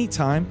counselor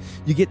anytime.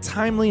 You get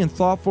timely and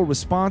thoughtful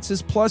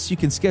responses. Plus, you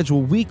can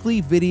schedule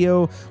weekly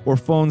video or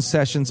phone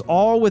sessions,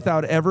 all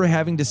without ever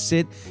having to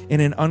sit in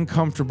an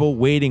uncomfortable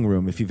waiting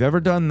room. If you've ever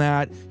done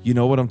that, you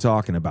know what I'm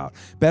talking about.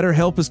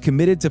 BetterHelp is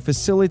committed to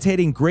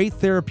facilitating great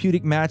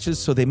therapeutic matches,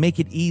 so they make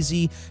it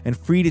easy and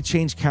free to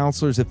change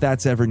counselors if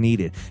that's ever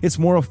needed. It's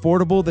more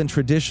affordable than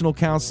traditional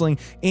counseling,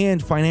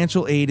 and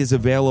financial aid is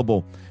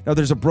available. Now,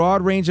 there's a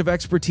broad range of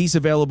expertise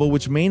available,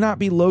 which may not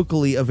be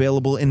locally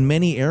available in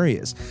many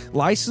areas.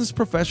 Licensed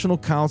professional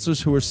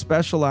counselors who are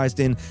specialized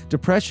in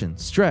depression,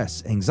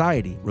 stress,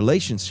 anxiety,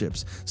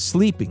 relationships,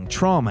 sleeping,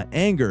 trauma,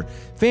 anger,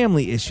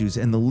 family issues,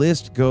 and the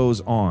list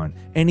goes on.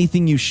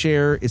 Anything you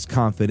share is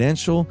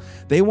confidential.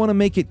 They want to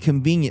make it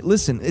convenient.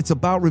 Listen, it's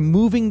about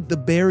removing the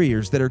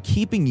barriers that are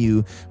keeping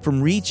you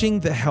from reaching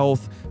the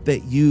health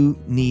that you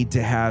need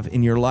to have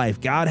in your life.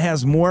 God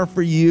has more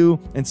for you,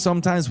 and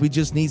sometimes we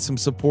just need some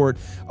support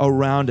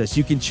around us.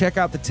 You can check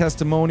out the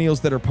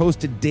testimonials that are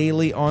posted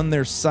daily on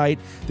their site.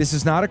 This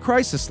is not a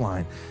crisis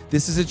line.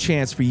 This is a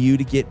chance for you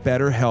to get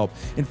better help.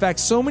 In fact,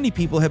 so many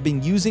people have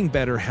been using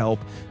BetterHelp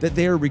that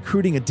they are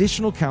recruiting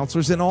additional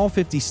counselors in all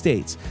 50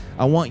 states.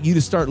 I want you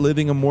to start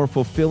living a more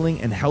fulfilling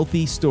and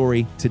healthy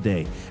story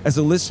today. As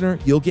a listener,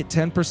 you'll get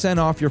 10%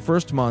 off your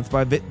first month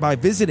by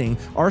visiting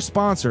our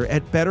sponsor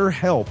at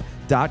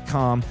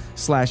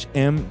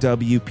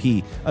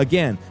BetterHelp.com/MWP.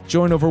 Again,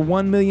 join over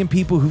 1 million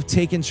people who've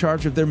taken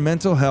charge of their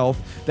mental health.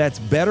 That's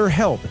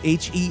BetterHelp,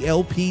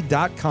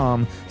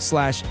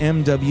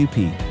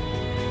 HELP.com/MWP.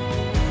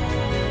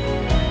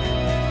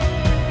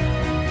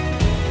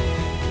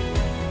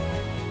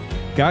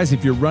 Guys,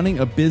 if you're running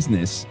a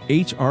business,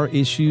 HR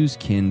issues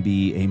can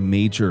be a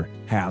major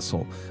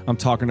hassle. I'm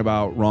talking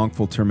about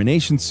wrongful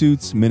termination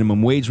suits,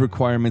 minimum wage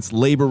requirements,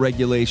 labor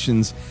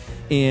regulations,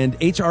 and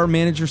HR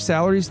manager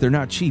salaries. They're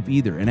not cheap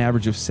either, an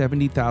average of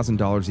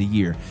 $70,000 a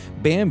year.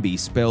 Bambee,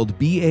 spelled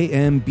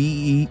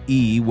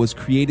BAMBEE, was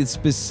created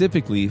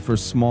specifically for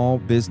small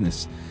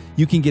business.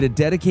 You can get a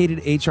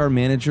dedicated HR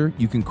manager,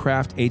 you can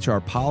craft HR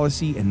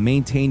policy and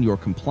maintain your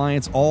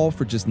compliance, all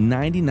for just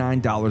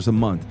 $99 a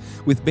month.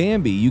 With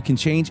Bambee, you can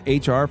change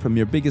HR from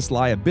your biggest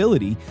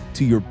liability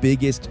to your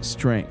biggest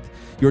strength.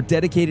 Your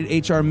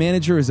dedicated HR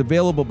manager is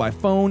available by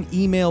phone,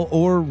 email,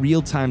 or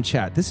real-time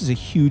chat. This is a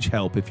huge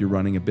help if you're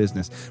running a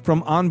business.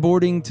 From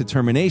onboarding to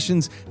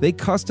terminations, they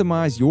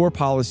customize your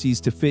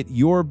policies to fit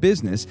your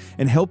business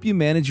and help you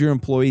manage your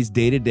employees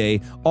day-to-day,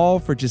 all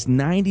for just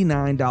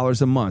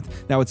 $99 a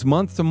month. Now, it's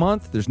month to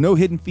month. There's no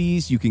hidden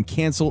fees. You can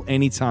cancel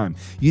anytime.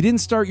 You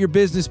didn't start your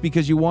business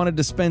because you wanted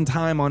to spend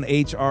time on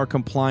HR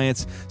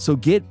compliance, so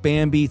get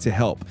Bambee to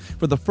help.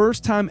 For the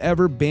first time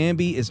ever,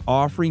 Bambee is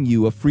offering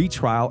you a free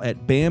trial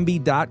at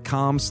Bambee.com/West,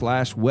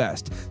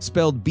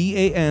 spelled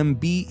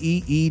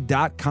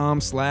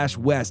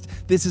BAMBEE.com/West.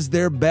 This is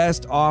their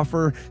best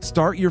offer.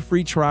 Start your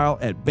free trial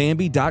at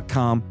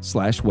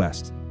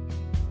Bambee.com/West.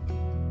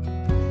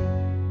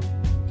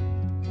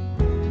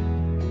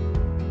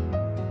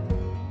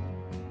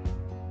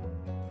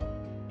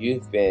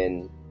 You've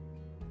been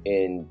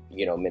in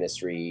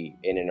ministry,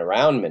 in and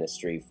around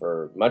ministry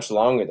for much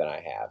longer than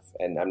I have.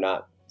 And I'm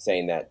not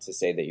saying that to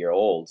say that you're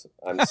old.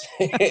 I'm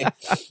saying,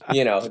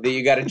 that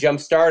you got to jump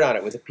start on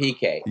it with a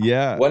PK.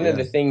 Yeah. One of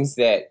the things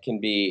that can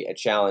be a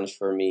challenge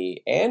for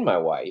me and my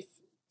wife,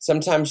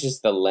 sometimes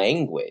just the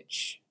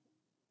language.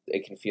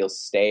 It can feel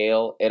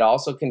stale. It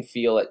also can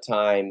feel at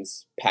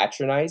times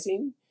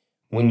patronizing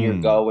when you're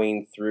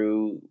going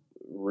through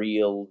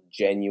real,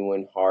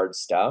 genuine, hard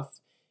stuff.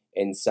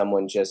 And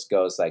someone just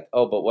goes like,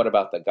 oh, but what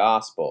about the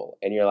gospel?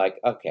 And you're like,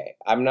 okay,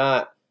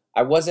 I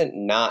wasn't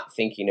not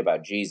thinking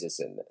about Jesus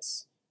in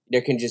this.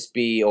 There can just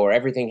be, or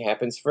everything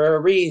happens for a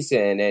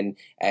reason, and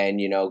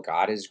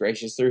God is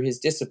gracious through his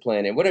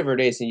discipline and whatever it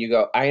is. And you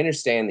go, I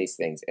understand these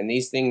things, and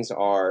these things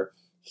are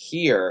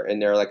here,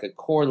 and they're like a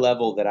core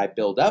level that I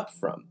build up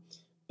from.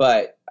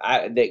 But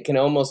they can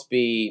almost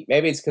be,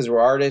 maybe it's because we're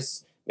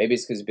artists, maybe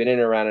it's because we've been in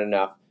and around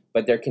enough,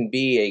 but there can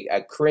be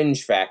a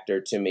cringe factor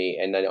to me,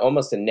 and then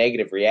almost a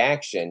negative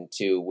reaction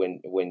to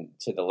when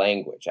to the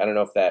language. I don't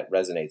know if that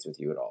resonates with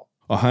you at all.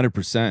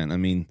 100%. I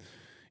mean,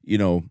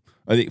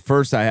 I think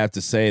first I have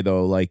to say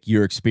though, like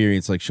your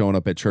experience, like showing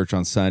up at church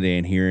on Sunday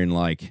and hearing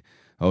like,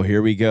 oh,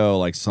 here we go,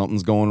 like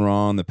something's going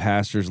wrong, the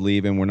pastor's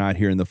leaving, we're not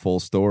hearing the full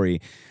story.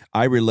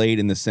 I relate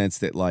in the sense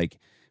that like,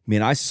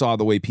 man, I saw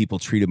the way people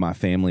treated my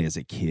family as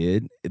a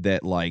kid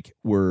that like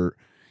were,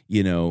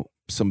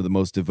 some of the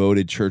most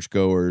devoted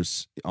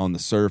churchgoers on the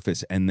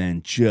surface, and then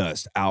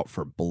just out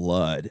for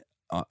blood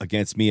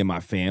against me and my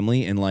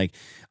family. And like,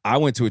 I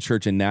went to a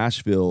church in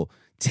Nashville,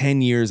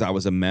 10 years I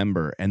was a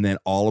member, and then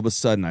all of a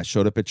sudden I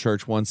showed up at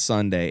church one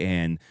Sunday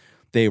and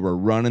they were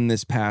running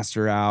this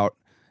pastor out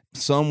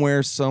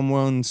somewhere.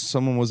 Someone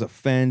was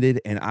offended,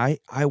 and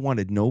I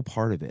wanted no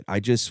part of it.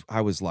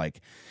 I was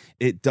like,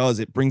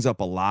 it brings up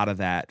a lot of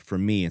that for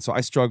me. And so I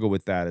struggle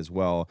with that as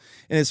well.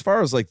 And as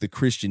far as like the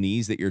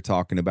Christianese that you're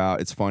talking about,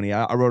 it's funny.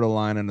 I wrote a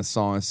line in a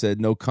song that said,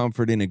 no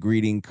comfort in a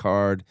greeting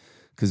card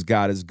because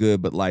God is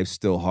good, but life's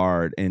still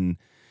hard. And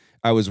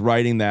I was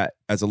writing that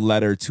as a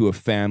letter to a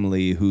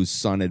family whose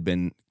son had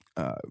been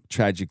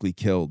tragically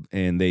killed,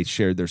 and they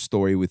shared their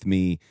story with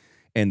me.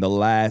 And the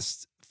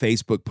last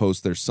Facebook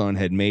post their son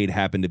had made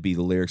happened to be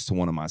the lyrics to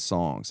one of my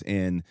songs.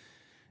 And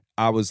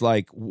I was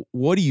like,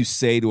 what do you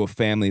say to a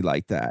family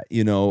like that?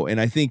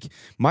 And I think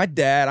my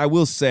dad, I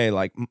will say,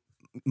 like,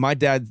 my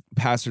dad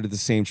pastored at the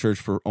same church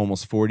for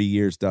almost 40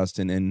 years,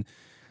 Dustin. And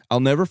I'll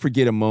never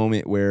forget a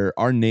moment where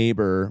our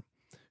neighbor,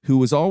 who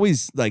was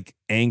always like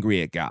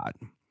angry at God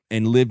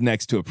and lived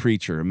next to a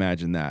preacher,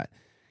 imagine that.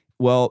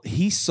 Well,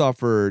 he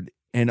suffered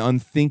an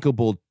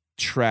unthinkable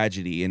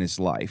tragedy in his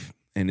life,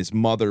 and his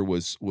mother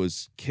was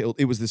killed.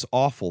 It was this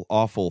awful,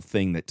 awful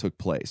thing that took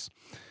place.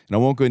 And I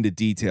won't go into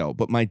detail,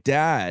 but my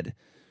dad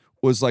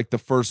was like the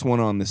first one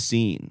on the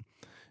scene.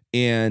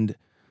 And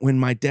when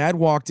my dad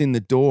walked in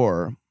the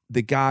door,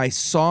 the guy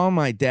saw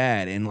my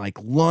dad and like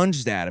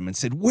lunged at him and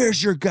said,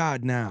 "Where's your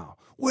God now?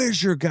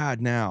 Where's your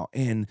God now?"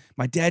 And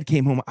my dad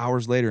came home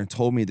hours later and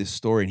told me this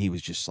story, and he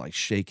was just like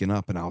shaken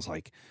up. And I was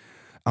like,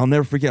 I'll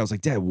never forget. I was like,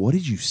 "Dad, what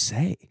did you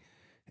say?"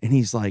 And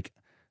he's like,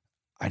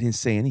 "I didn't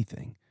say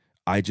anything.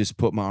 I just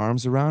put my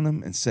arms around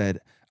him and said,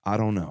 I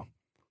don't know,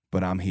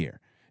 but I'm here."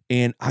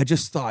 And I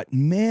just thought,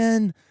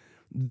 man,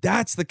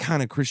 that's the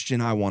kind of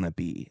Christian I want to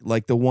be.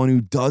 Like the one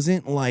who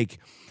doesn't try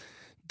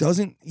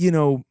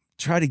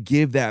to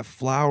give that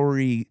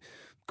flowery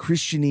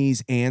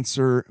Christianese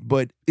answer,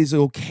 but is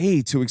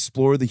okay to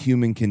explore the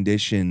human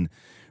condition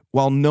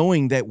while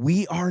knowing that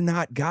we are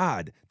not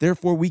God.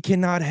 Therefore, we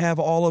cannot have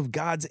all of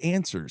God's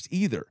answers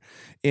either.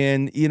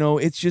 And,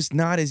 it's just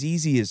not as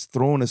easy as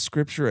throwing a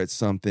scripture at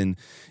something.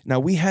 Now,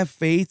 we have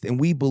faith and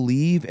we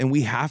believe, and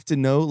we have to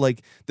know,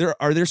 like, there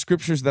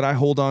scriptures that I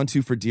hold on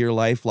to for dear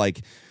life, like,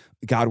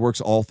 God works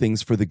all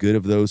things for the good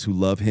of those who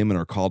love him and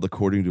are called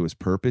according to his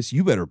purpose.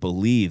 You better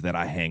believe that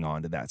I hang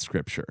on to that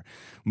scripture.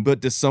 But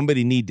does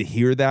somebody need to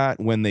hear that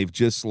when they've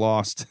just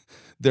lost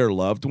their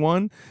loved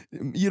one?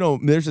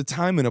 There's a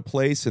time and a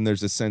place, and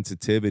there's a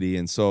sensitivity.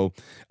 And so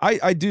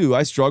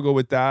I struggle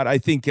with that. I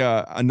think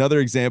another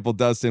example,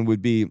 Dustin,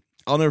 would be,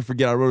 I'll never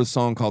forget, I wrote a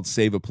song called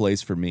Save a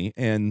Place for Me.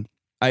 And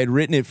I had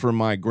written it for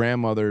my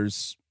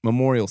grandmother's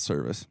memorial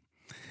service.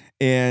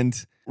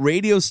 And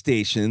radio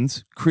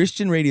stations,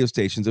 Christian radio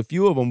stations, a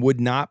few of them would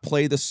not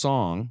play the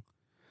song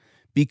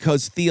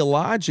because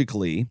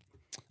theologically,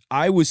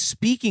 I was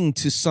speaking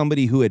to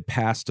somebody who had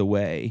passed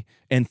away,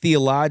 and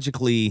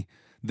theologically,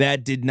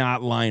 that did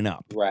not line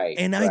up. Right.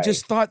 And I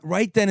just thought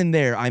right then and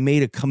there, I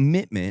made a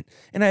commitment,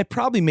 and I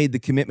probably made the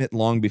commitment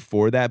long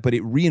before that, but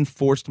it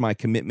reinforced my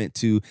commitment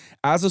to,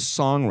 as a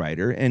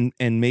songwriter,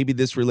 and maybe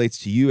this relates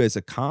to you as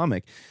a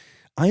comic,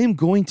 I am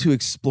going to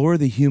explore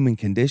the human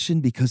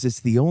condition because it's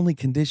the only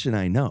condition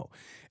I know.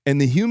 And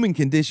the human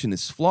condition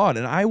is flawed.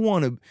 And I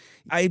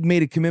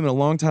made a commitment a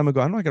long time ago.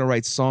 I'm not going to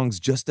write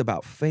songs just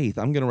about faith.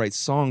 I'm going to write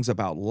songs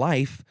about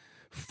life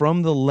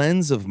from the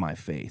lens of my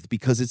faith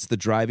because it's the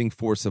driving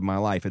force of my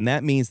life. And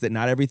that means that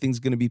not everything's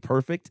going to be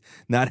perfect.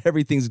 Not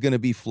everything's going to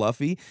be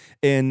fluffy,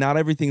 and not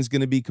everything's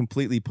going to be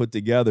completely put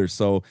together.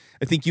 So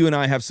I think you and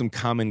I have some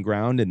common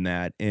ground in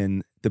that.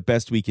 And the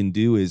best we can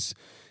do is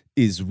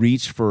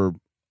reach for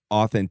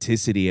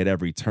authenticity at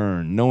every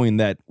turn, knowing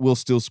that we'll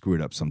still screw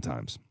it up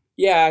sometimes.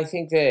 Yeah, I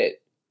think that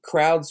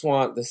crowds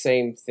want the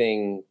same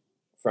thing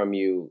from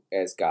you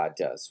as God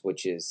does,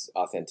 which is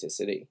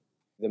authenticity.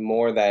 The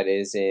more that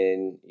is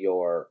in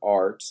your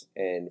art,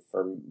 and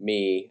for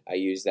me, I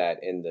use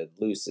that in the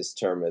loosest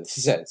term of the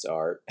sense,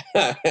 art.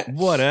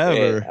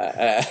 Whatever.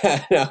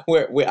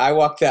 I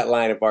walk that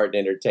line of art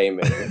and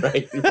entertainment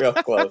right real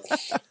close.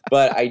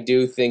 But I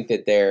do think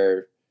that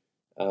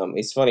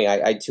it's funny,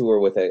 I tour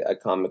with a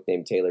comic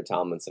named Taylor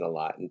Tomlinson a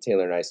lot, and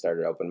Taylor and I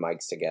started open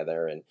mics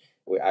together, and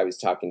I was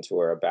talking to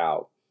her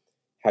about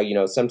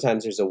how,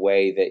 sometimes there's a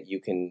way that you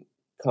can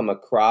come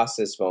across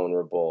as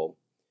vulnerable,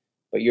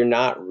 but you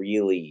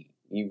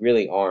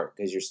really aren't,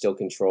 because you're still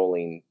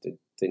controlling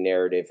the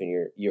narrative,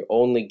 and you're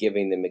only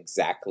giving them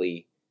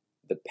exactly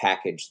the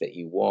package that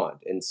you want.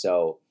 And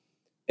so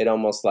it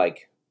almost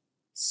like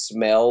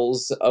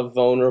smells of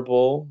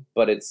vulnerable,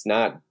 but it's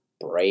not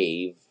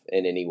brave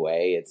in any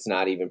way. It's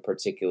not even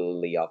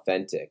particularly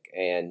authentic.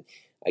 And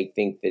I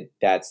think that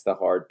that's the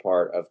hard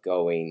part of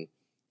going,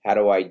 how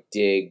do I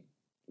dig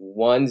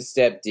one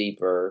step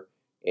deeper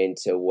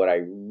into what I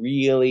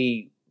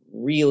really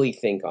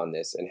think on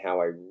this and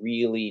how I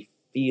really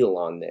feel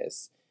on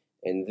this,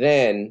 and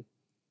then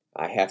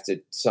I have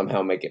to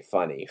somehow make it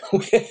funny,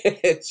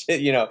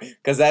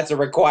 because that's a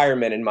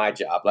requirement in my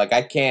job. Like,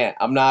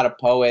 I'm not a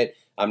poet,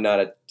 I'm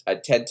not a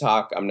TED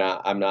Talk, I'm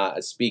not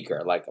a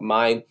speaker. Like,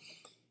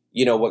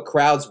 what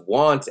crowds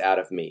want out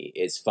of me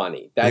is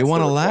funny. They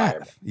want to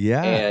laugh.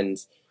 Yeah. And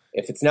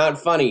if it's not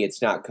funny,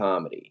 it's not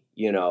comedy.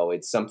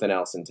 It's something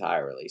else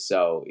entirely.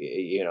 So,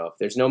 if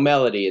there's no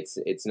melody,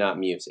 it's not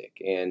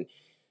music. And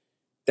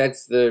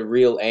that's the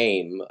real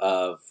aim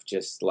of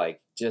just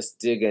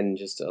digging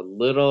just a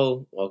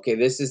little, okay,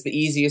 this is the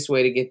easiest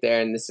way to get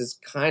there, and this is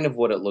kind of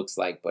what it looks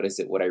like, but is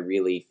it what I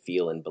really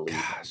feel and believe?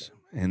 Gosh.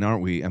 And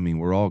aren't we? I mean,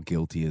 we're all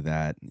guilty of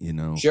that,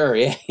 Sure,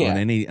 yeah. On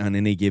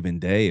any given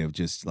day of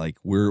just like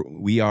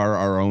we are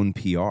our own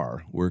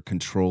PR. We're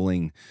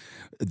controlling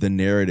the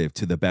narrative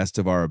to the best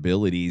of our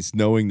abilities,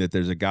 knowing that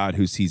there's a God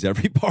who sees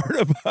every part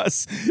of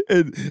us,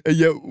 and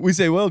yet we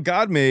say, "Well,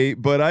 God may,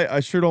 but I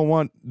sure don't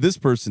want this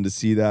person to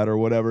see that or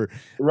whatever."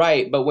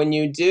 Right, but when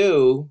you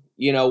do,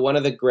 one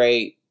of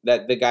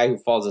the guy who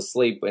falls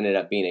asleep ended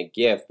up being a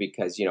gift,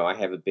 because I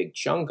have a big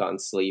chunk on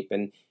sleep,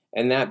 and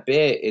that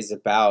bit is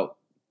about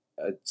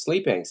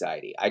sleep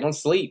anxiety. I don't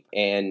sleep,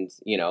 and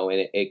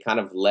it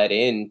kind of led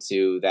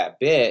into that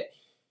bit.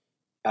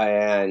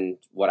 And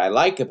what I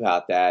like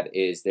about that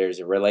is there's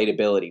a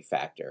relatability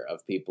factor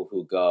of people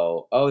who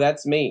go, "Oh,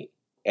 that's me.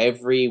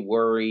 Every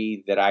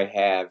worry that I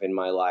have in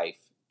my life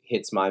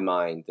hits my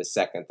mind the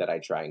second that I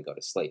try and go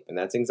to sleep." And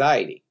that's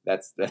anxiety.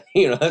 That's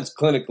that's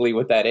clinically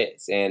what that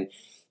is.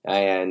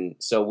 And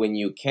so when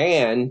you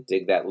can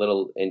dig that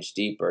little inch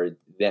deeper,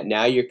 that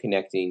now you're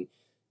connecting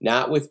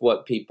not with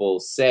what people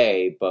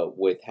say, but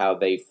with how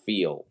they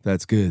feel.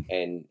 That's good.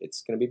 And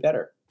it's going to be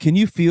better. Can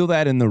you feel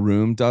that in the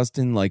room,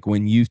 Dustin? Like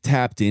when you've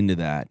tapped into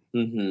that?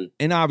 Mm-hmm.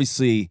 And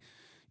obviously,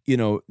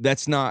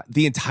 that's not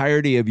the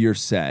entirety of your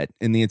set.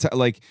 And it's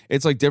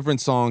like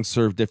different songs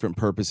serve different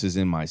purposes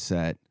in my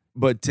set.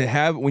 But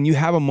when you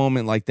have a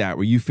moment like that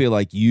where you feel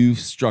like you've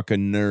struck a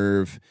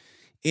nerve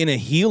in a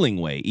healing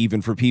way,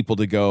 even for people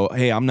to go,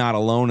 "Hey, I'm not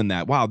alone in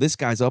that. Wow, this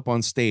guy's up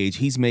on stage.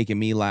 He's making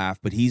me laugh,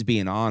 but he's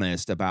being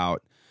honest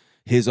about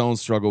his own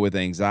struggle with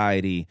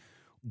anxiety."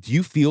 Do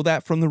you feel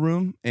that from the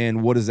room?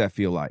 And what does that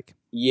feel like?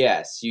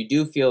 Yes, you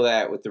do feel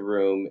that with the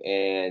room,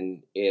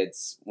 and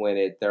it's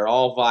when they're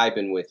all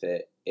vibing with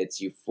it,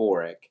 it's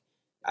euphoric.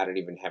 I don't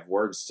even have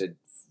words to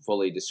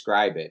fully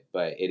describe it,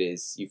 but it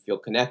is, you feel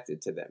connected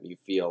to them. You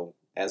feel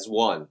as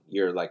one.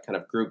 You're like kind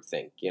of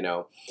groupthink,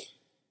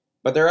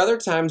 But there are other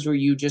times where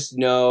you just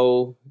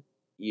know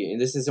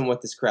this isn't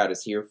what this crowd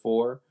is here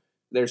for.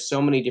 There's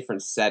so many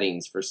different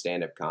settings for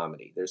stand-up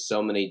comedy. There's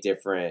so many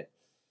different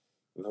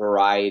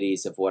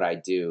varieties of what I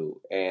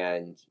do.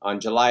 And on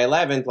July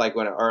 11th,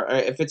 or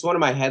if it's one of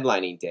my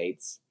headlining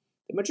dates,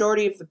 the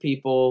majority of the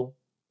people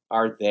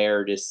are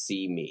there to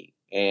see me.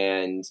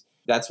 And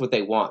that's what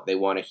they want. They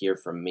want to hear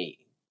from me.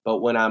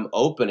 But when I'm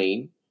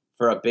opening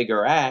for a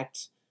bigger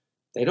act,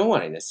 they don't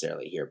want to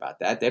necessarily hear about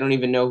that. They don't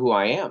even know who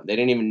I am. They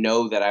didn't even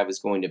know that I was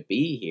going to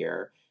be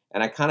here.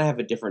 And I kind of have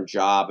a different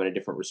job and a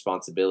different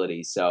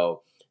responsibility.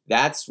 So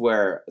that's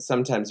where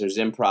sometimes there's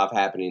improv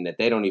happening that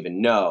they don't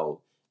even know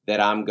that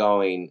I'm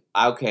going,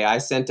 okay, I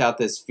sent out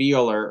this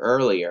feeler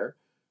earlier.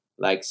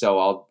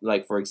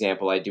 For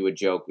example, I do a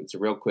joke. It's a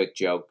real quick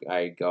joke.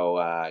 I go,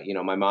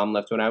 my mom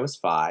left when I was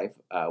 5,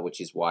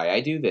 which is why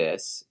I do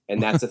this.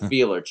 And that's a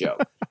feeler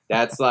joke.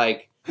 That's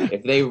like,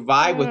 if they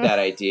vibe with that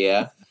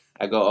idea,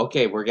 I go,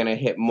 okay, we're going to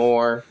hit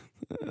more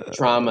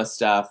trauma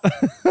stuff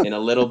in a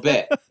little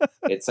bit.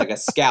 It's like a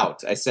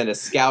scout. I send a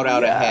scout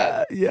out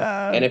ahead.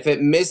 Yeah. And if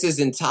it misses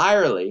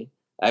entirely,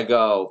 I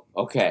go,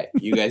 okay,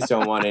 you guys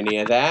don't want any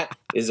of that.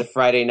 It's a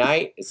Friday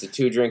night. It's a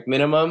 2-drink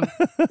minimum.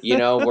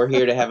 We're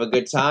here to have a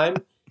good time.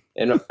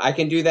 And I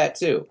can do that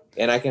too.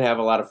 And I can have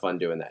a lot of fun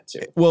doing that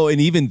too. Well,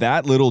 and even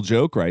that little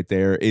joke right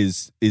there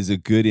is a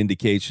good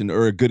indication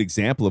or a good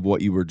example of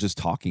what you were just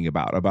talking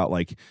about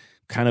like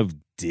kind of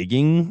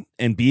digging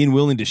and being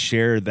willing to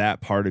share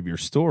that part of your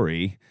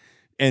story.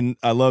 And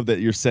I love that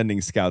you're sending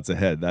scouts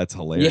ahead. That's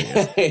hilarious.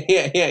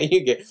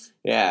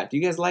 Yeah. Do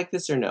you guys like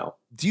this or no?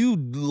 Do you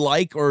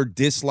like or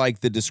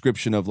dislike the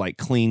description of like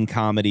clean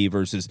comedy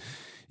versus,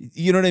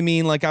 you know what I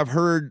mean? Like I've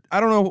heard,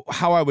 I don't know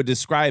how I would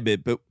describe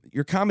it, but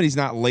your comedy's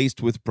not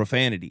laced with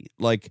profanity.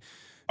 Like,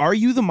 are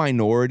you the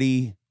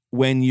minority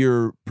when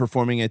you're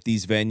performing at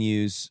these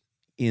venues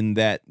in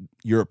that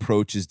your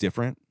approach is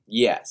different?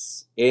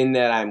 Yes, in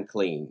that I'm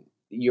clean.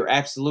 You're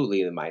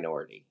absolutely the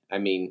minority. I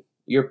mean,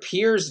 your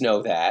peers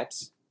know that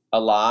a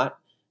lot,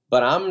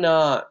 but I'm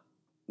not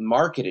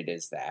marketed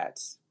as that.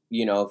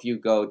 You know, if you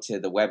go to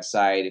the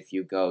website, if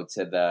you go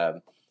to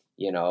the,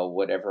 you know,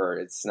 whatever,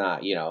 it's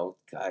not, you know,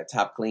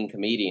 top clean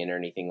comedian or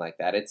anything like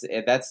that.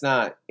 That's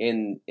not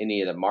in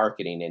any of the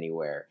marketing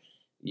anywhere.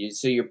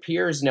 So your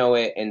peers know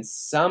it, and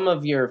some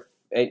of your,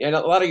 and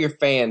a lot of your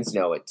fans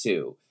know it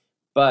too.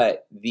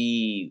 But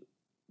the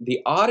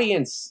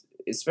audience,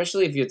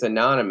 especially if it's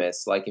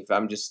anonymous, like if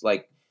I'm just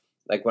like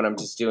when I'm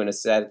just doing a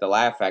set at the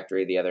Laugh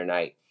Factory the other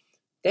night,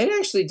 they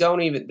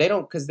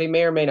don't, because they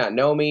may or may not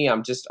know me.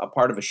 I'm just a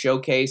part of a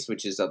showcase,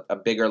 which is a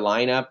bigger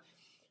lineup.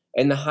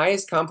 And the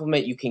highest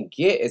compliment you can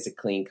get as a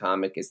clean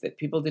comic is that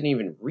people didn't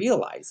even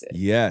realize it.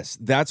 Yes,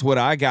 that's what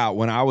I got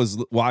when I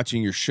was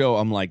watching your show.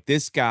 I'm like,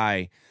 this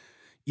guy,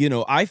 you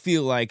know, I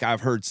feel like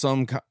I've heard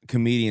some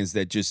comedians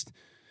that just,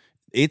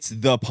 it's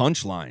the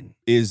punchline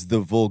is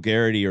the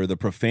vulgarity or the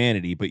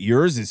profanity, but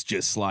yours is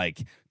just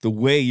like the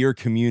way you're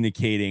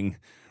communicating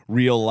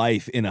real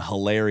life in a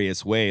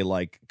hilarious way,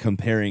 like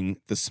comparing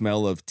the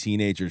smell of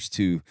teenagers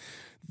to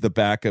the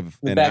back of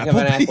an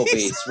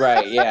Applebee's.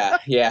 Right? Yeah.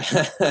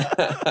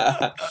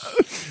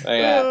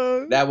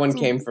 That one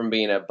came from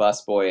being a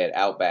busboy at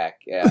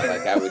Outback. Yeah,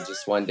 like I would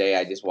just one day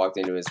I just walked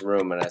into his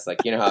room and I was like,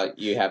 you know how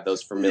you have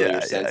those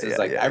familiar senses?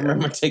 I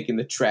remember taking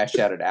the trash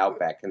out at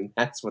Outback, and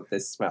that's what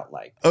this smelled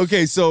like.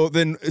 Okay, so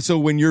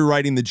when you're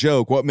writing the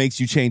joke, what makes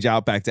you change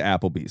Outback to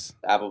Applebee's?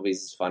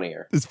 Applebee's is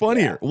funnier. It's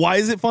funnier. Yeah. Why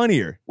is it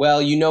funnier? Well,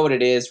 you know what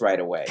it is right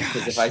away.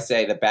 Because if I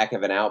say the back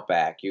of an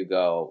Outback, you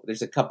go,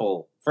 there's a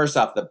couple. First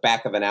off, the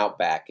back of an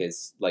Outback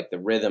is like the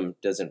rhythm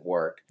doesn't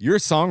work. You're a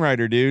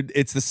songwriter, dude.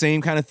 It's the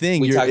same kind of thing.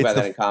 We talk about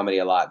that in comedy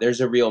a lot. There's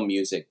a real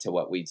music to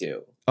what we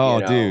do. Oh,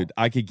 you know? Dude,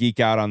 I could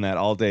geek out on that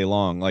all day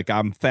long. Like,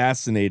 I'm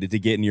fascinated to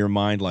get in your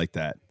mind like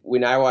that.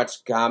 When I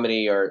watch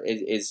comedy, or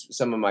it is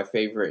some of my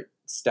favorite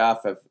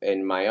stuff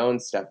in my own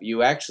stuff,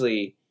 you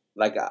actually,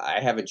 like, I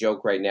have a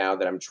joke right now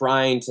that I'm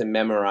trying to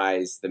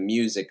memorize the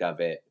music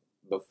of it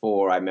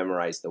before I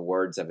memorize the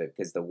words of it,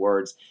 because the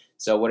words.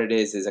 So what it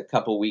is a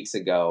couple weeks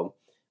ago,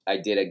 I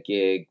did a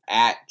gig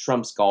at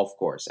Trump's golf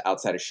course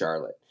outside of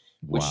Charlotte,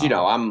 which, you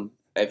know,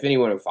 if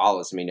anyone who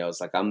follows me knows,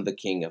 like, I'm the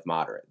king of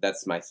moderate.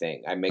 That's my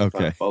thing. I make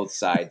fun of both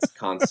sides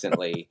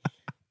constantly.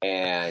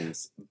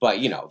 But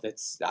you know,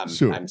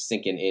 I'm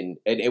sinking in.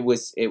 It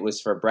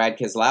was for Brad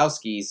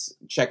Keselowski's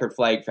Checkered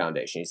Flag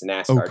Foundation. He's a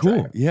NASCAR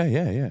driver.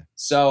 Yeah.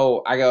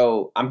 So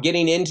I'm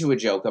getting into a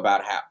joke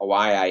about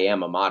why I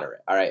am a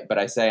moderate. All right, but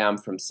I say I'm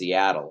from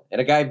Seattle,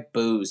 and a guy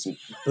boos. He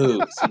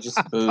just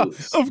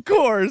boos. Of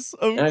course.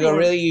 I go,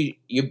 really?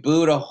 You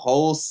booed a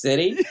whole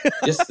city?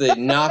 Just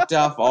knocked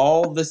off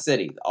all the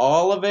city,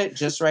 all of it,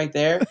 just right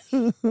there.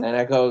 And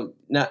I go,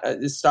 no,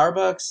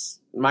 Starbucks,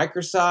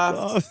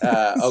 Microsoft,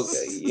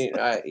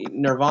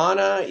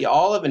 Nirvana,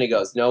 all of it. And he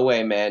goes, no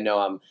way, man.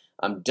 No,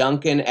 I'm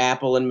Duncan,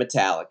 Apple, and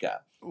Metallica.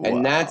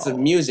 And that's a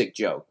music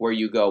joke where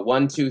you go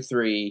 1, 2,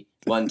 3,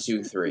 1,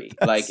 2, 3.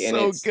 Like, and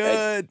so it's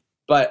good.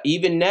 But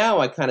even now,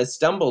 I kind of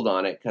stumbled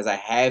on it because I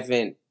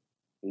haven't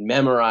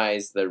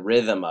memorized the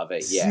rhythm of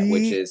it yet,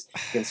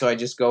 and so I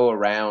just go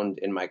around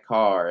in my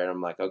car and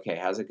I'm like, okay,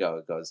 how's it go?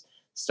 It goes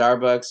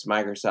Starbucks,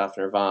 Microsoft,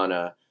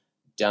 Nirvana,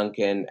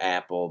 Duncan,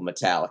 Apple,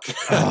 Metallica.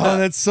 Oh,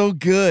 that's so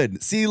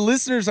good. See,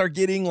 listeners are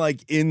getting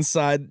like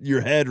inside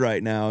your head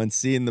right now and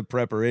seeing the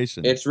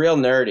preparation. It's real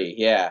nerdy,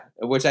 yeah,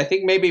 which I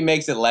think maybe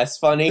makes it less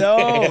funny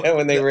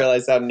when they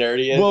realize how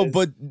nerdy it is. Well,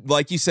 but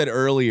like you said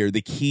earlier,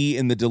 the key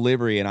in the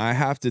delivery, and I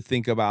have to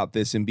think about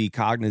this and be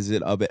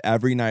cognizant of it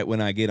every night when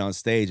I get on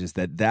stage, is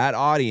that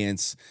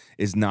audience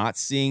is not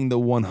seeing the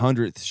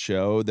 100th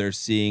show. They're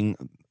seeing,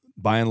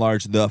 by and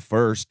large, the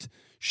first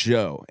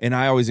show. And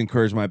I always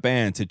encourage my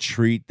band to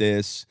treat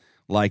this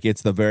like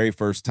it's the very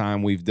first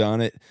time we've done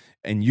it,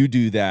 and you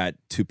do that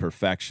to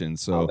perfection.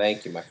 So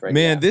thank you, my friend.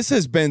 Man, this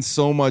has been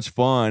so much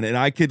fun, and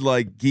I could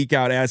like geek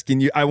out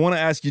asking you. I want to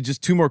ask you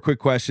just 2 more quick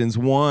questions.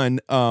 One,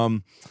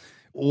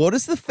 what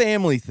does the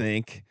family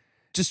think?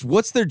 Just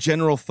what's their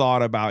general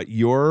thought about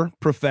your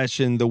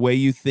profession, the way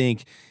you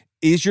think?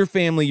 Is your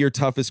family your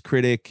toughest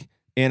critic?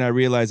 And I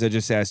realize I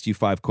just asked you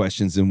 5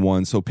 questions in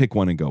one, so pick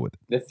one and go with it.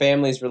 The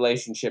family's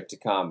relationship to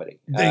comedy.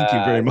 Thank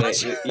you very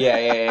much.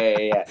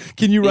 Yeah.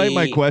 Can you write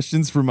my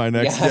questions for my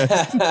next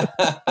guest?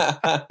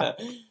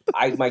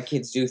 My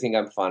kids do think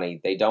I'm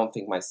funny. They don't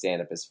think my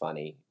stand-up is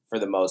funny. for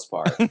the most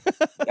part.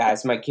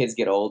 As my kids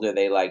get older,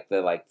 they like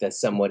the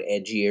somewhat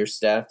edgier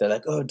stuff. They're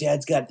like, "Oh,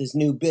 Dad's got this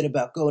new bit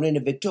about going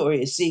into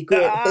Victoria's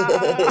Secret."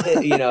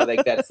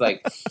 Like that's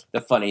like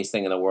the funniest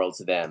thing in the world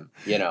to them.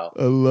 I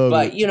love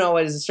But it.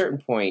 at a certain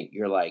point,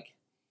 you're like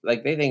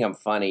they think I'm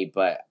funny,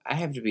 but I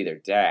have to be their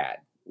dad,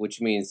 which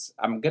means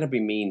I'm gonna be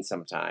mean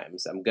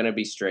sometimes. I'm gonna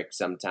be strict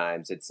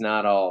sometimes. It's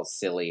not all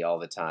silly all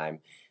the time.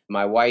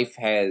 My wife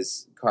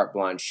has carte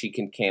blanche. She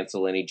can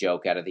cancel any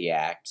joke out of the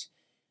act.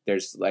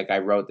 There's I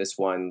wrote this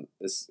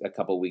a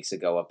couple weeks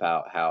ago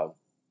about how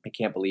I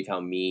can't believe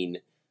how mean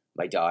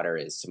my daughter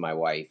is to my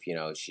wife.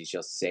 She's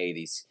just say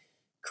these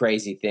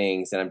crazy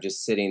things, and I'm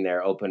just sitting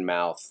there open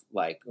mouth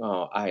like,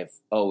 oh, I have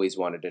always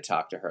wanted to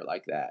talk to her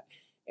like that.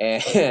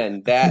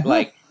 And that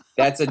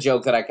that's a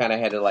joke that I kind of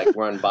had to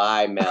run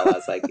by Mel. I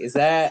was like,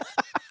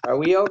 are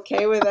we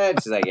okay with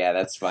that? She's like, yeah,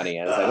 that's funny.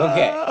 And I was like,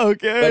 okay.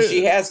 Okay. But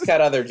she has cut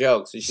other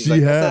jokes. And she's She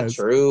like, has. that's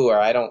not true, or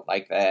I don't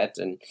like that.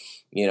 And,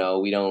 I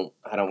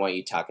don't want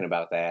you talking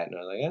about that. And I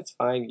was like, that's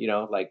fine.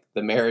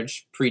 The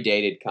marriage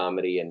predated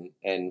comedy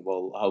and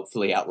will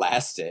hopefully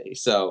outlast it.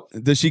 So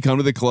Does she come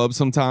to the club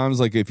sometimes?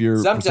 Like if you're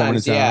performing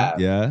sometimes, in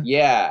town?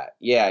 yeah.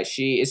 Yeah.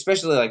 She,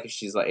 especially if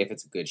she's if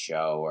it's a good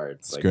show or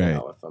it's great.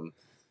 If I'm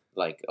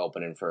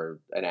opening for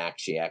an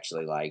act she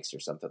actually likes or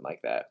something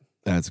like that.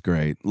 That's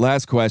great.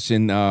 Last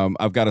question.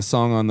 I've got a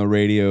song on the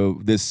radio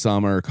this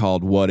summer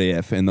called What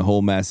If? And the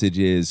whole message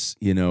is,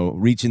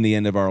 reaching the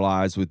end of our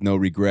lives with no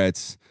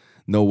regrets,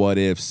 no what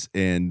ifs.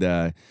 And,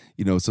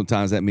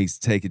 sometimes that means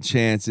taking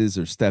chances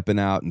or stepping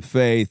out in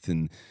faith.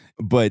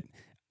 But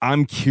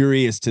I'm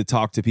curious to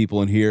talk to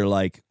people and hear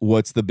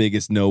what's the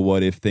biggest no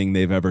what if thing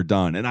they've ever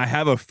done. And I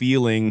have a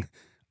feeling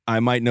I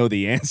might know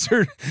the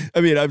answer. I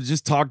mean, I've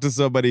just talked to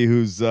somebody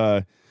who's,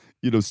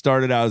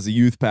 started out as a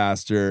youth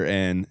pastor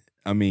and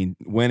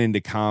went into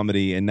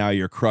comedy and now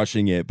you're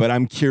crushing it. But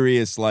I'm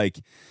curious,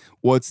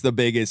 what's the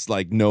biggest,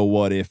 no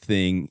what if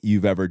thing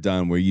you've ever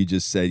done where you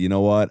just said, you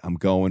know what, I'm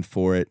going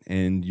for it.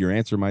 And your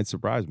answer might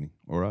surprise me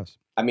or us.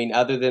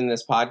 Other than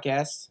this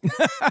podcast,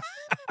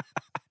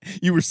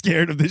 you were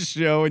scared of this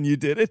show and you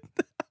did it.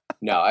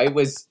 No, it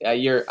was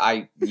it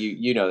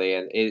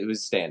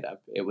was stand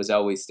up. It was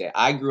always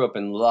I grew up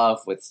in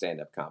love with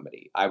stand up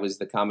comedy. I was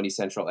the Comedy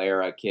Central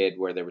era kid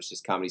where there was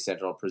just Comedy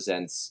Central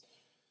presents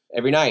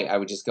every night. I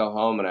would just go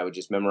home and I would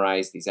just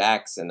memorize these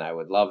acts and I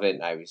would love it.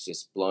 And I was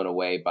just blown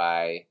away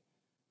by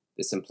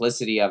the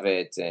simplicity of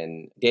it.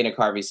 And Dana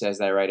Carvey says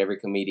that, right? Every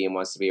comedian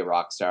wants to be a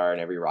rock star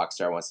and every rock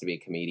star wants to be a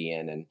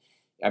comedian. And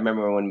I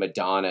remember when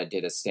Madonna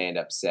did a stand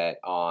up set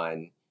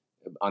on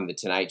the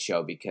Tonight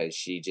Show because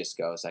she just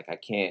goes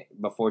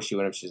before she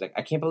went up, she's like,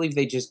 I can't believe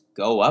they just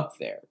go up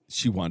there.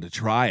 She wanted to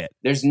try it.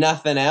 There's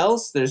nothing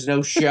else. There's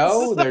no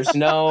show. There's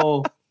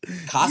no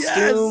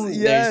costume.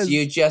 Yes.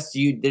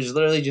 There's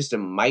literally just a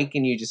mic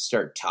and you just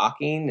start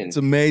talking. And It's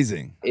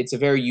amazing. it's a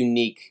very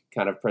unique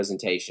kind of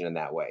presentation in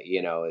that way.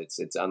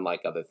 It's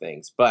unlike other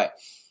things, but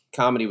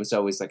comedy was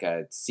always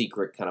a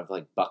secret kind of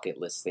bucket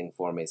list thing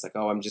for me. It's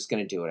oh, I'm just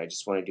going to do it. I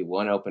just want to do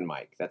one open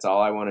mic. That's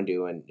all I want to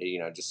do. And,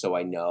 just so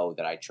I know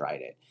that I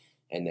tried it.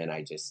 And then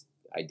I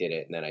did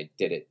it. And then I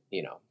did it,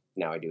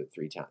 now I do it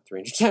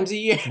 300 times a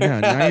year. Yeah,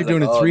 now you're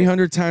doing it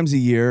 300 times a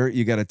year.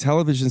 You got a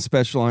television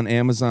special on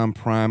Amazon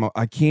Prime.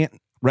 I can't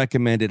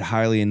recommend it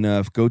highly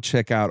enough. Go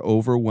check out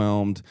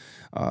Overwhelmed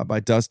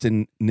by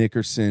Dustin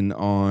Nickerson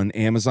on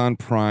Amazon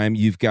Prime.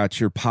 You've got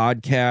your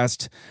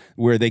podcast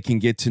where they can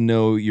get to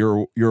know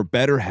your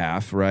better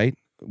half, right?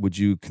 Would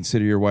you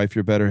consider your wife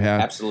your better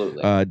half?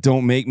 Absolutely.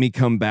 Don't Make Me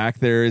Come Back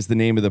There is the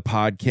name of the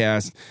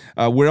podcast.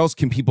 Where else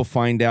can people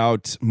find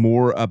out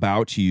more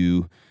about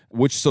you?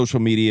 Which social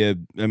media?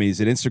 Is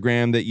it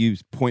Instagram that you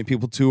point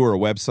people to or a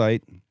website?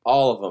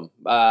 All of them.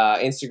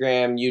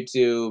 Instagram,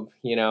 YouTube,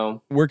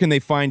 Where can they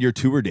find your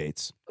tour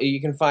dates?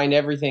 You can find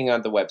everything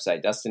on the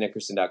website,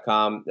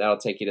 DustinNickerson.com. That'll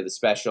take you to the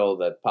special,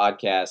 the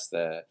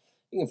podcast,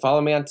 you can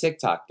follow me on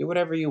TikTok. Do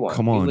whatever you want.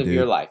 Come on, you live dude.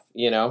 your life,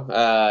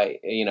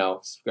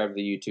 subscribe to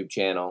the YouTube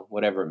channel,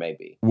 whatever it may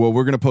be. Well,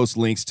 we're going to post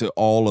links to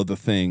all of the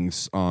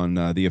things on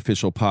the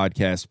official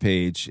podcast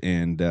page.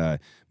 And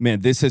man,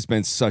 this has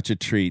been such a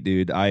treat,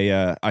 dude.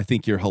 I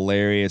think you're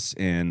hilarious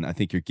and I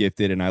think you're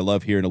gifted. And I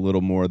love hearing a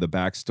little more of the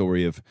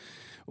backstory of,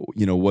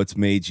 what's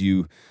made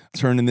you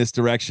turn in this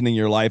direction in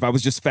your life. I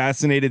was just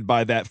fascinated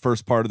by that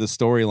first part of the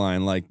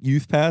storyline,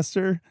 youth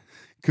pastor,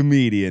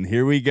 comedian.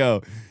 Here we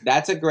go.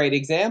 That's a great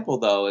example,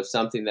 though, of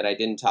something that I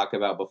didn't talk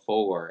about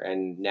before.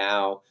 And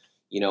now,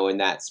 in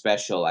that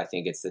special, I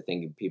think it's the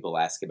thing people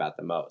ask about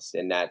the most.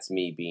 And that's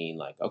me being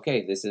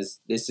okay, this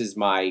is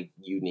my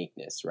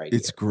uniqueness right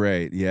It's here.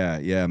 great.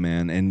 Yeah,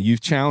 man. And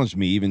you've challenged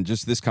me, even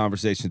just this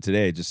conversation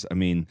today.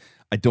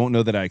 I don't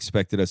know that I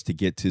expected us to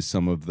get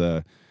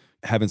to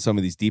having some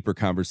of these deeper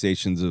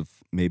conversations of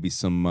maybe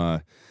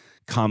some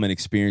common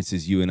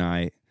experiences you and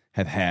I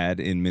have had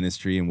in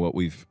ministry and what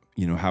we've,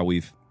 how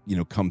we've,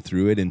 come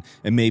through it and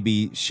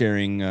maybe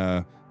sharing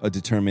a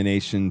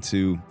determination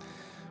to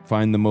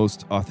find the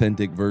most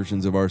authentic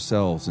versions of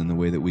ourselves in the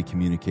way that we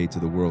communicate to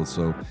the world.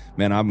 So,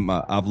 man,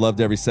 I've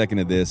loved every second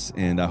of this,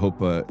 and I hope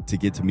to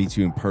get to meet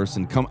you in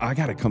person. I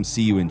got to come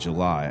see you in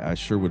July. I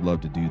sure would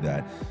love to do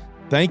that.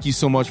 Thank you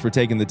so much for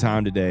taking the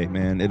time today,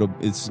 man.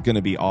 It's going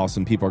to be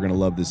awesome. People are going to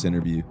love this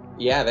interview.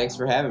 Yeah, thanks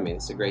for having me.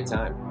 It's a great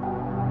time.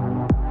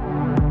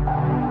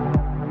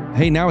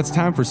 Hey, now it's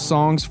time for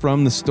Songs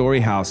from the Story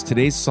House.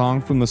 Today's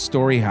song from the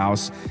Story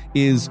House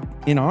is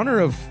in honor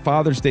of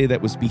Father's Day that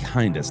was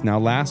behind us. Now,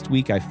 last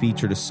week I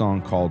featured a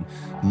song called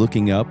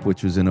Looking Up,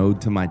 which was an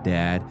ode to my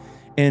dad.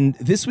 And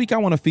this week I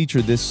want to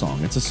feature this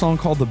song. It's a song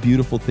called The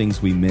Beautiful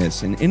Things We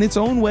Miss. And in its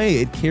own way,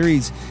 it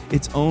carries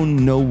its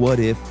own no what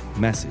if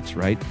message,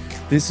 right?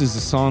 This is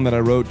a song that I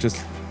wrote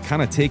just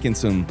kind of taking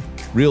some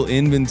real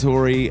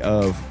inventory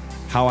of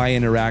how I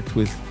interact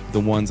with the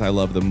ones I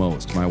love the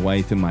most, my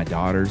wife and my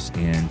daughters,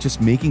 and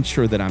just making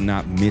sure that I'm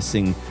not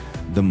missing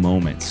the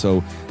moment.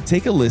 So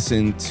take a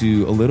listen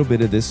to a little bit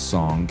of this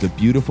song, The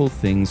Beautiful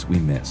Things We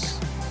Miss.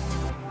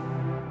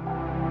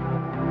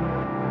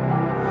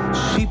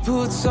 She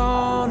puts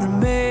on her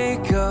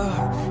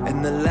makeup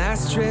and the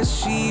last dress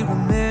she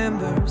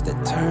remembers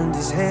that turned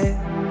his head.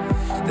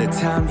 That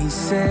time he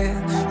said,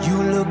 "You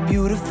look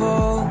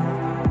beautiful."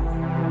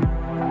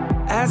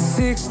 At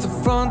 6, the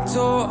front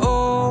door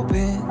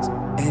opens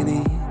and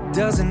he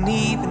doesn't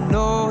even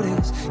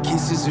notice.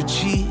 Kisses her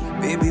cheek,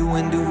 "Baby,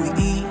 when do we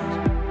eat?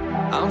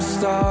 I'm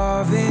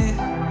starving."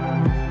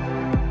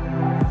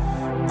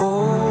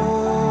 Oh,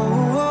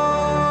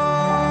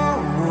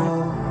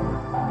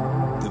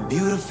 the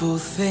beautiful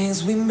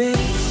things we miss.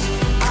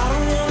 I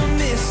don't wanna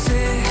miss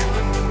it.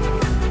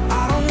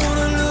 I don't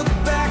wanna look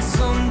back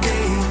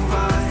someday and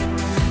find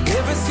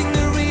everything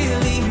that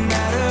really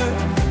mattered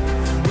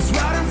was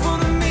right in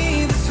front of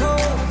me this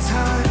whole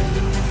time.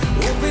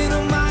 Open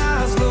up my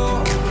eyes,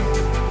 Lord.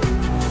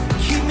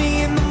 Keep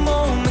me in the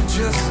moment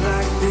just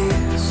like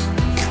this.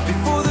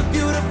 Before the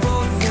beautiful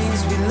things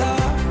we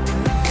love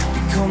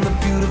become the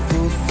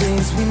beautiful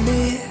things we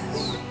miss.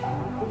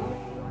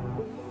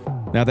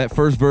 Now, that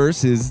first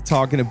verse is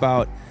talking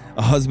about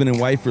a husband and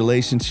wife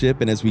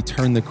relationship. And as we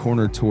turn the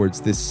corner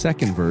towards this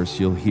second verse,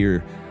 you'll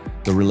hear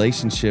the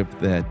relationship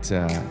that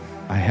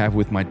I have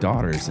with my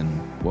daughters and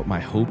what my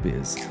hope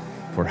is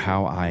for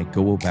how I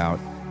go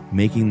about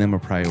making them a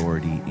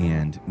priority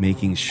and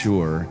making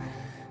sure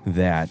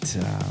that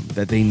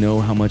they know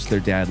how much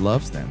their dad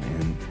loves them,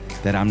 and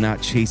that I'm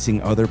not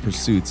chasing other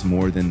pursuits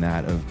more than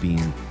that of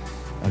being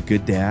a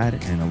good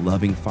dad and a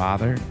loving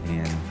father.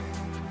 And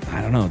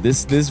I don't know,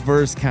 this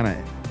verse kind of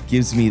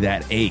gives me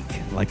that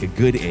ache, like a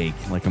good ache,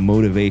 like a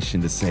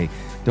motivation to say,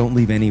 don't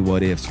leave any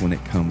what ifs when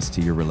it comes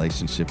to your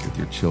relationship with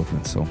your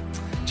children. So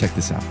check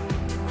this out.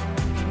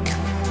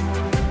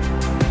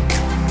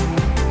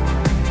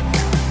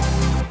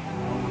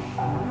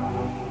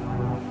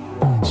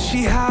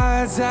 She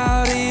hides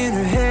out in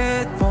her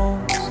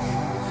headphones,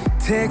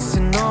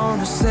 texting on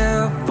her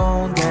cell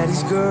phone.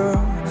 Daddy's girl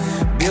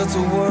built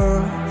a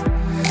world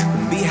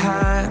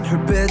behind her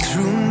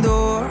bedroom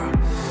door,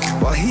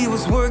 while he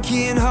was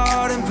working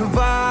hard and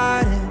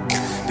providing.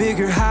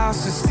 Bigger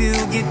houses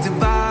still get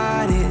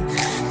divided.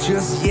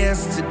 Just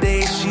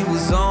yesterday she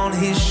was on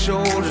his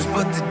shoulders,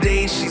 but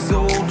today she's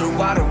older.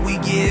 Why do we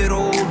get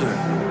older?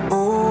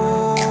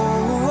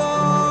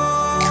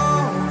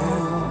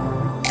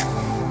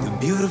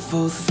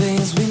 Beautiful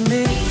things we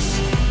miss.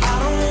 I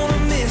don't wanna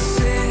miss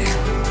it.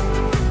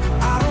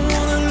 I don't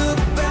wanna look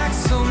back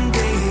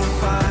someday and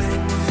find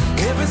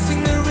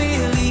everything that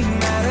really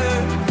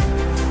mattered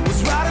was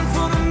right in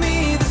front of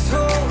me this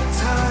whole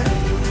time.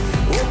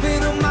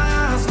 Open up my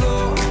eyes,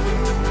 Lord.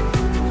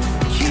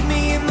 Keep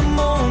me in the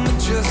moment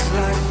just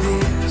like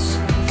this.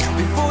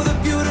 Before the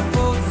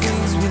beautiful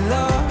things we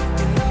love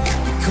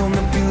become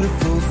the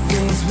beautiful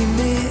things we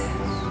miss.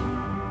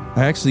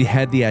 I actually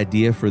had the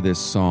idea for this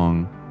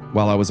song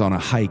while I was on a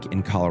hike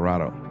in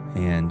Colorado,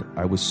 and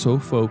I was so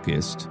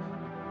focused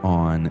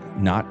on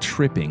not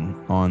tripping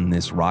on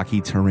this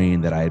rocky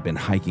terrain that I had been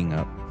hiking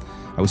up.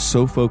 I was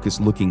so focused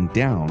looking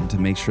down to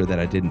make sure that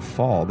I didn't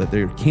fall that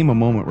there came a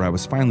moment where I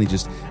was finally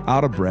just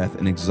out of breath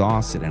and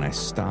exhausted, and I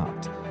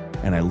stopped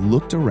and I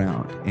looked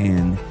around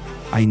and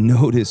I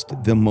noticed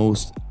the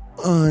most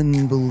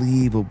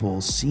unbelievable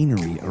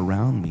scenery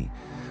around me.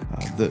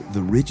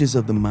 The ridges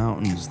of the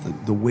mountains,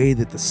 the way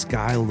that the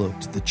sky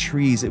looked, the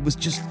trees, it was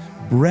just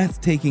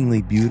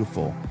breathtakingly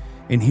beautiful.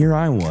 And here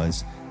I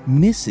was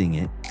missing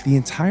it the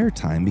entire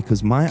time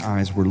because my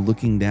eyes were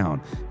looking down,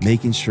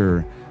 making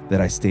sure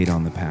that I stayed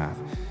on the path.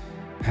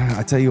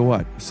 I tell you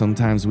what,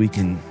 sometimes we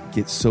can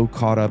get so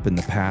caught up in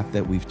the path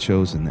that we've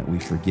chosen that we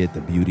forget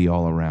the beauty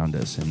all around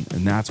us. And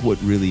that's what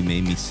really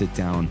made me sit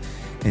down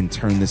and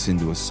turn this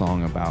into a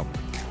song about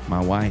my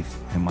wife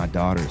and my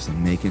daughters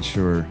and making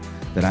sure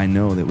that I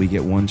know that we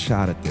get one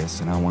shot at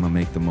this, and I want to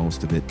make the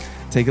most of it.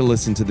 Take a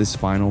listen to this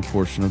final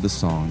portion of the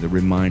song, the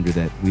reminder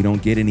that we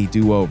don't get any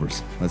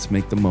do-overs. Let's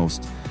make the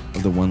most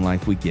of the one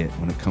life we get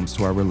when it comes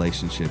to our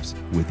relationships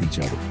with each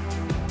other.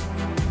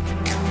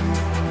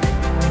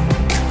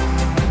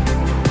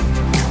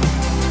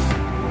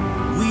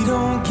 We We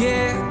don't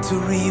get to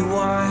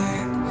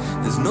rewind.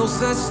 There's no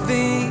such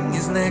thing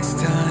as next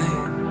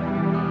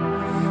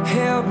time.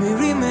 Help me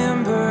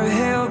remember,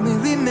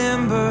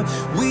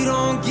 we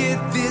don't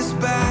get this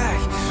back.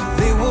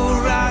 They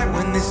were right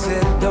when they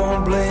said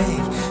don't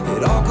blink.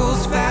 It all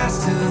goes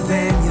faster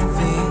than you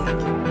think.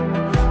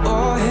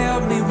 Oh,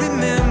 help me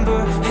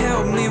remember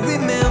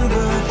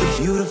the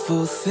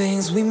beautiful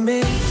things we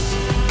miss.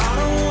 I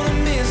don't wanna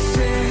miss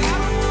it.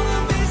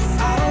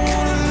 I don't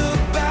wanna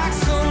look back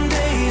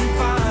someday and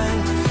find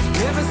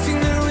everything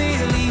that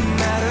really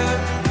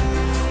mattered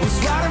was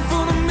right in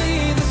front of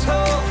me this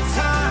whole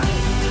time.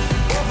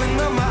 Open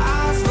up my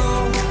eyes,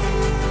 Lord.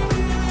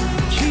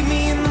 Keep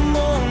me in the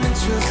moment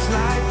just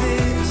like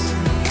this.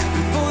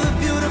 Before the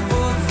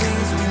beautiful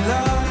things we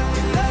love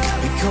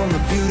become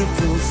the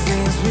beautiful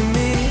things we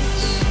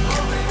miss.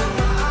 Open up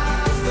my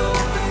eyes,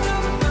 Lord.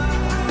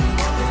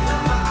 Open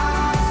up my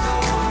eyes,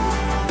 Lord.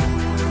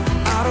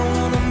 I don't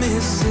wanna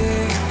miss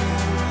it.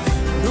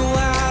 No,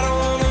 I don't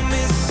wanna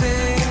miss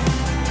it.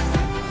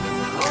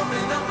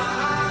 Open up my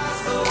eyes,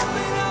 Lord.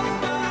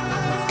 Open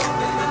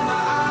up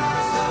my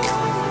eyes, Lord.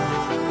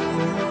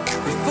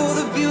 Before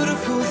the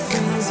beautiful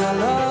things I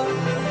love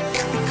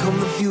become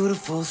the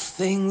beautiful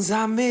things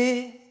I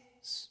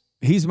miss.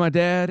 He's my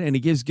dad, and he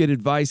gives good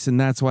advice, and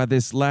that's why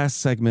this last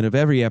segment of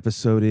every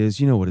episode is,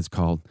 you know what it's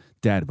called,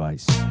 Dad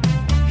Advice.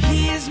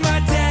 He is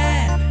my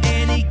dad,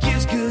 and he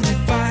gives good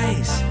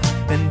advice.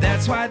 And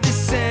that's why this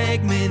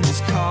segment is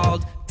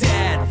called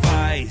Dad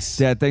Advice.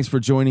 Dad, thanks for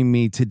joining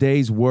me.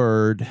 Today's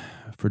word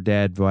for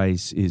Dad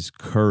Advice is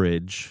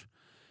courage.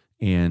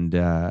 And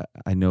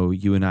I know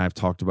you and I have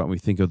talked about when we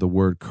think of the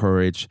word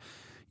courage,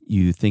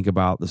 you think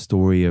about the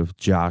story of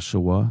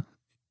Joshua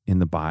in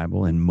the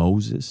Bible and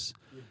Moses.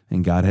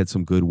 And God had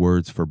some good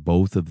words for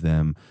both of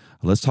them.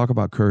 Let's talk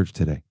about courage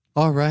today.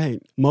 All right.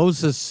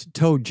 Moses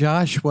told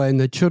Joshua and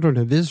the children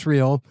of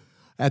Israel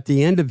at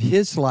the end of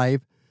his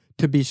life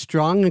to be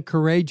strong and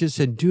courageous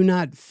and do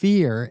not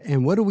fear.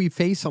 And what do we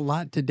face a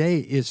lot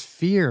today is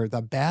fear,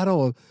 the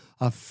battle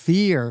of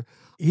fear.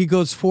 He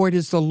goes forward,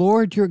 "Is the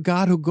Lord your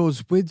God who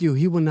goes with you.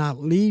 He will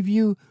not leave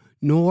you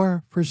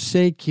nor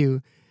forsake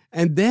you."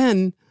 And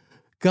then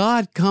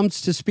God comes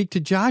to speak to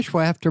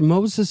Joshua after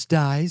Moses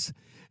dies.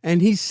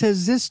 And he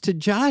says this to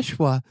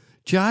Joshua,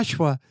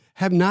 "Joshua,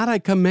 have not I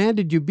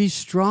commanded you, be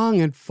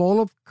strong and full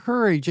of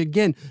courage?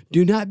 Again,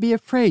 do not be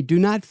afraid, do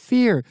not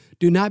fear,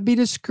 do not be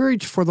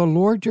discouraged, for the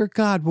Lord your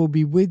God will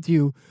be with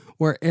you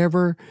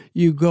wherever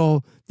you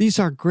go." These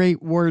are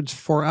great words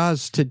for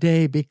us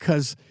today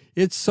because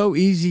it's so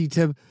easy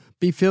to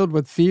be filled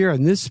with fear.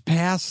 And this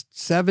past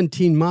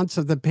 17 months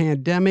of the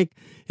pandemic,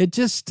 it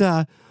just,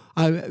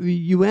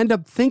 you end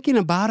up thinking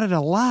about it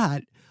a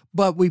lot.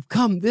 But we've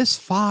come this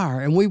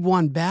far, and we've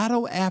won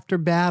battle after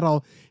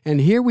battle, and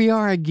here we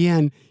are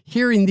again,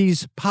 hearing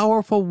these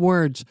powerful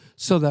words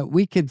so that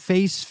we can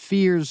face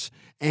fears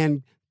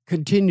and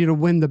continue to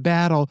win the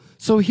battle.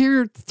 So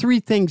here are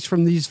 3 things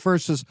from these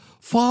verses.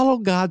 Follow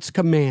God's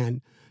command.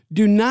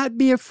 Do not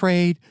be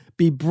afraid.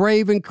 Be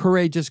brave and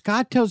courageous.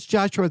 God tells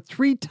Joshua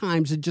 3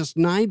 times in just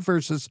 9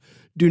 verses,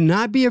 do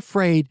not be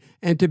afraid,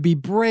 and to be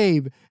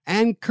brave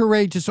and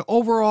courageous.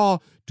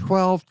 Overall,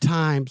 12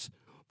 times.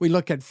 We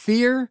look at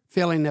fear,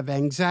 feeling of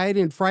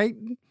anxiety and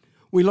frightened.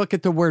 We look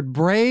at the word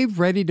brave,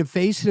 ready to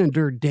face and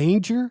endure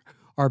danger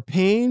or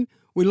pain.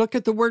 We look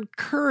at the word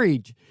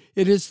courage.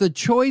 It is the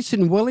choice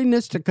and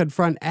willingness to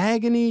confront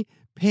agony,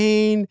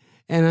 pain,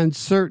 and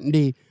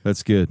uncertainty.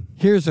 That's good.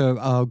 Here's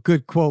a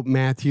good quote,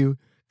 Matthew.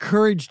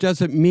 Courage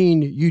doesn't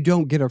mean you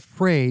don't get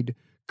afraid.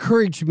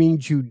 Courage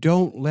means you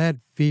don't let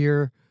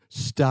fear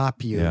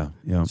stop you.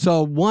 Yeah.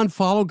 So 1,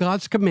 follow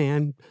God's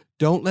command.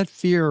 Don't let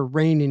fear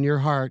reign in your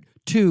heart.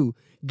 2,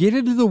 get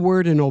into the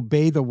word and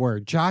obey the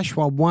word.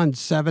 Joshua 1,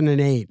 7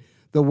 and 8.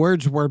 The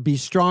words were, be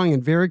strong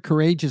and very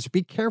courageous.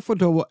 Be careful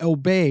to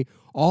obey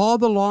all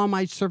the law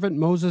my servant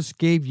Moses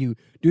gave you.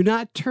 Do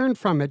not turn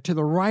from it to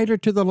the right or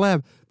to the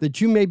left,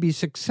 that you may be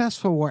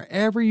successful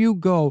wherever you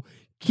go.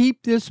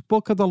 Keep this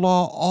book of the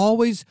law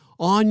always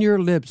on your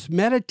lips.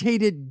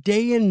 Meditate it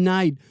day and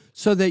night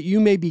so that you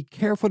may be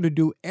careful to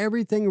do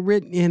everything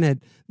written in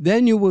it.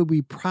 Then you will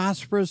be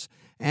prosperous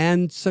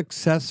and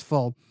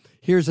successful.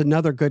 Here's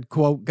another good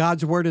quote.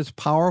 God's word is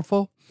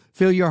powerful.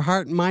 Fill your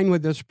heart and mind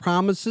with his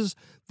promises.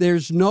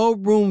 There's no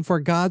room for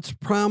God's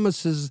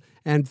promises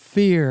and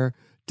fear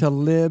to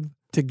live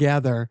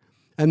together.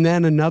 And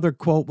then another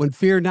quote, when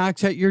fear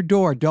knocks at your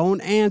door,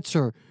 don't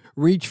answer.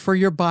 Reach for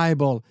your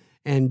Bible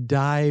and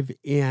dive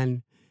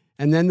in.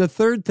 And then the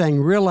third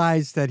thing,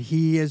 realize that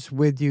he is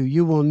with you.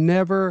 You will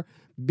never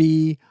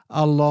be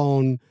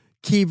alone.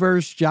 Key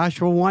verse,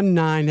 Joshua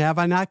 1:9, have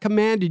I not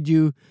commanded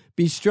you,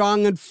 be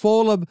strong and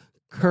full of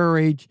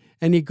courage?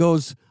 And he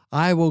goes,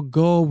 I will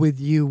go with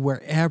you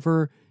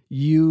wherever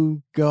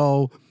you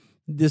go.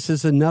 This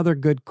is another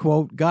good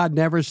quote. God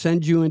never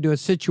sends you into a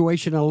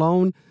situation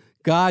alone.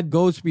 God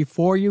goes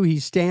before you. He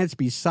stands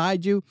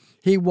beside you.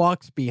 He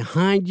walks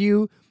behind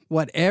you.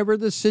 Whatever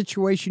the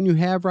situation you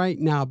have right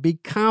now, be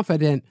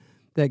confident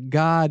that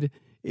God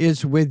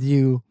is with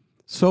you.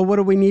 So what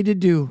do we need to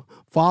do?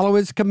 follow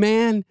his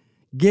command,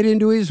 get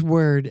into his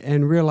word,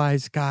 and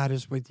realize God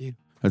is with you.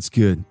 That's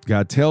good.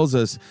 God tells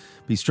us,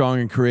 be strong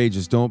and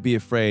courageous. Don't be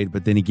afraid.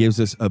 But then he gives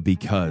us a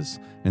because.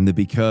 And the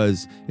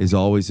because is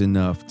always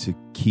enough to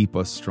keep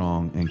us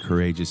strong and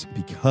courageous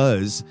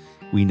because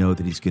we know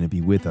that he's going to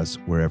be with us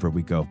wherever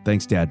we go.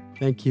 Thanks, Dad.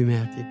 Thank you,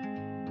 Matthew.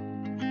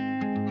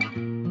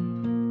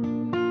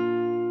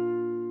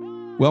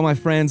 Well, my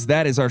friends,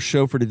 that is our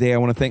show for today. I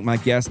want to thank my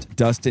guest,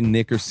 Dustin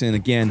Nickerson.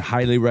 Again,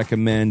 highly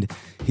recommend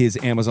his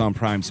Amazon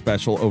Prime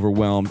special,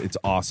 Overwhelmed. It's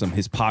awesome.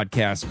 His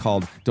podcast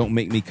called Don't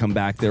Make Me Come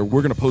Back There.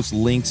 We're going to post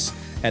links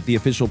at the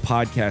official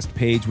podcast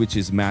page, which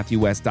is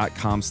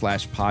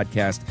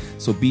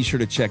MatthewWest.com/podcast. So be sure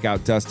to check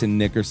out Dustin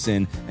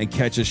Nickerson and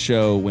catch a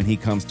show when he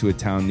comes to a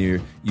town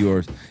near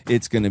yours.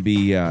 It's going to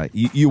be,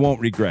 you won't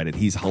regret it.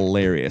 He's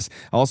hilarious.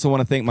 I also want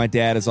to thank my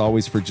dad, as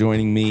always, for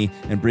joining me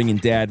and bringing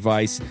dad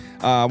advice.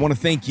 I want to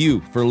thank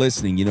you for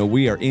listening. You know,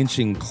 we are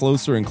inching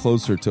closer and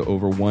closer to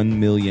over 1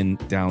 million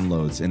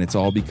downloads, and it's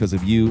all because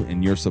of you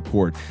and your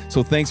support.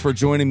 So thanks for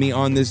joining me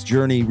on this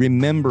journey.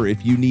 Remember,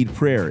 if you need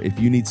prayer, if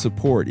you need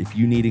support, if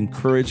you need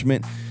encouragement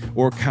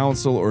or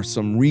counsel or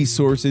some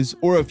resources,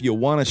 or if you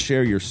want to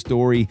share your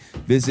story,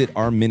 visit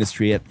our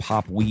ministry at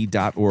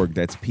popwe.org.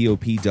 That's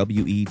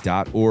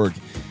popwe.org.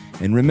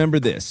 And remember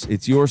this,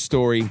 it's your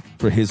story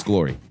for his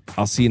glory.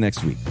 I'll see you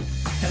next week.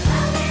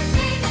 Well, his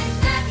name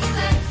is Matthew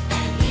West,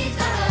 and he's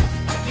the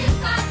host of his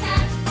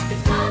podcast.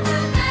 It's called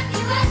the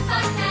Matthew West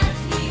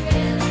Podcast. He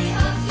really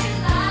hopes you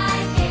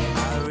like it. I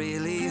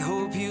really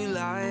hope you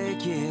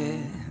like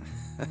it.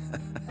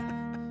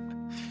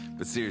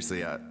 But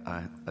seriously, I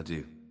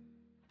do.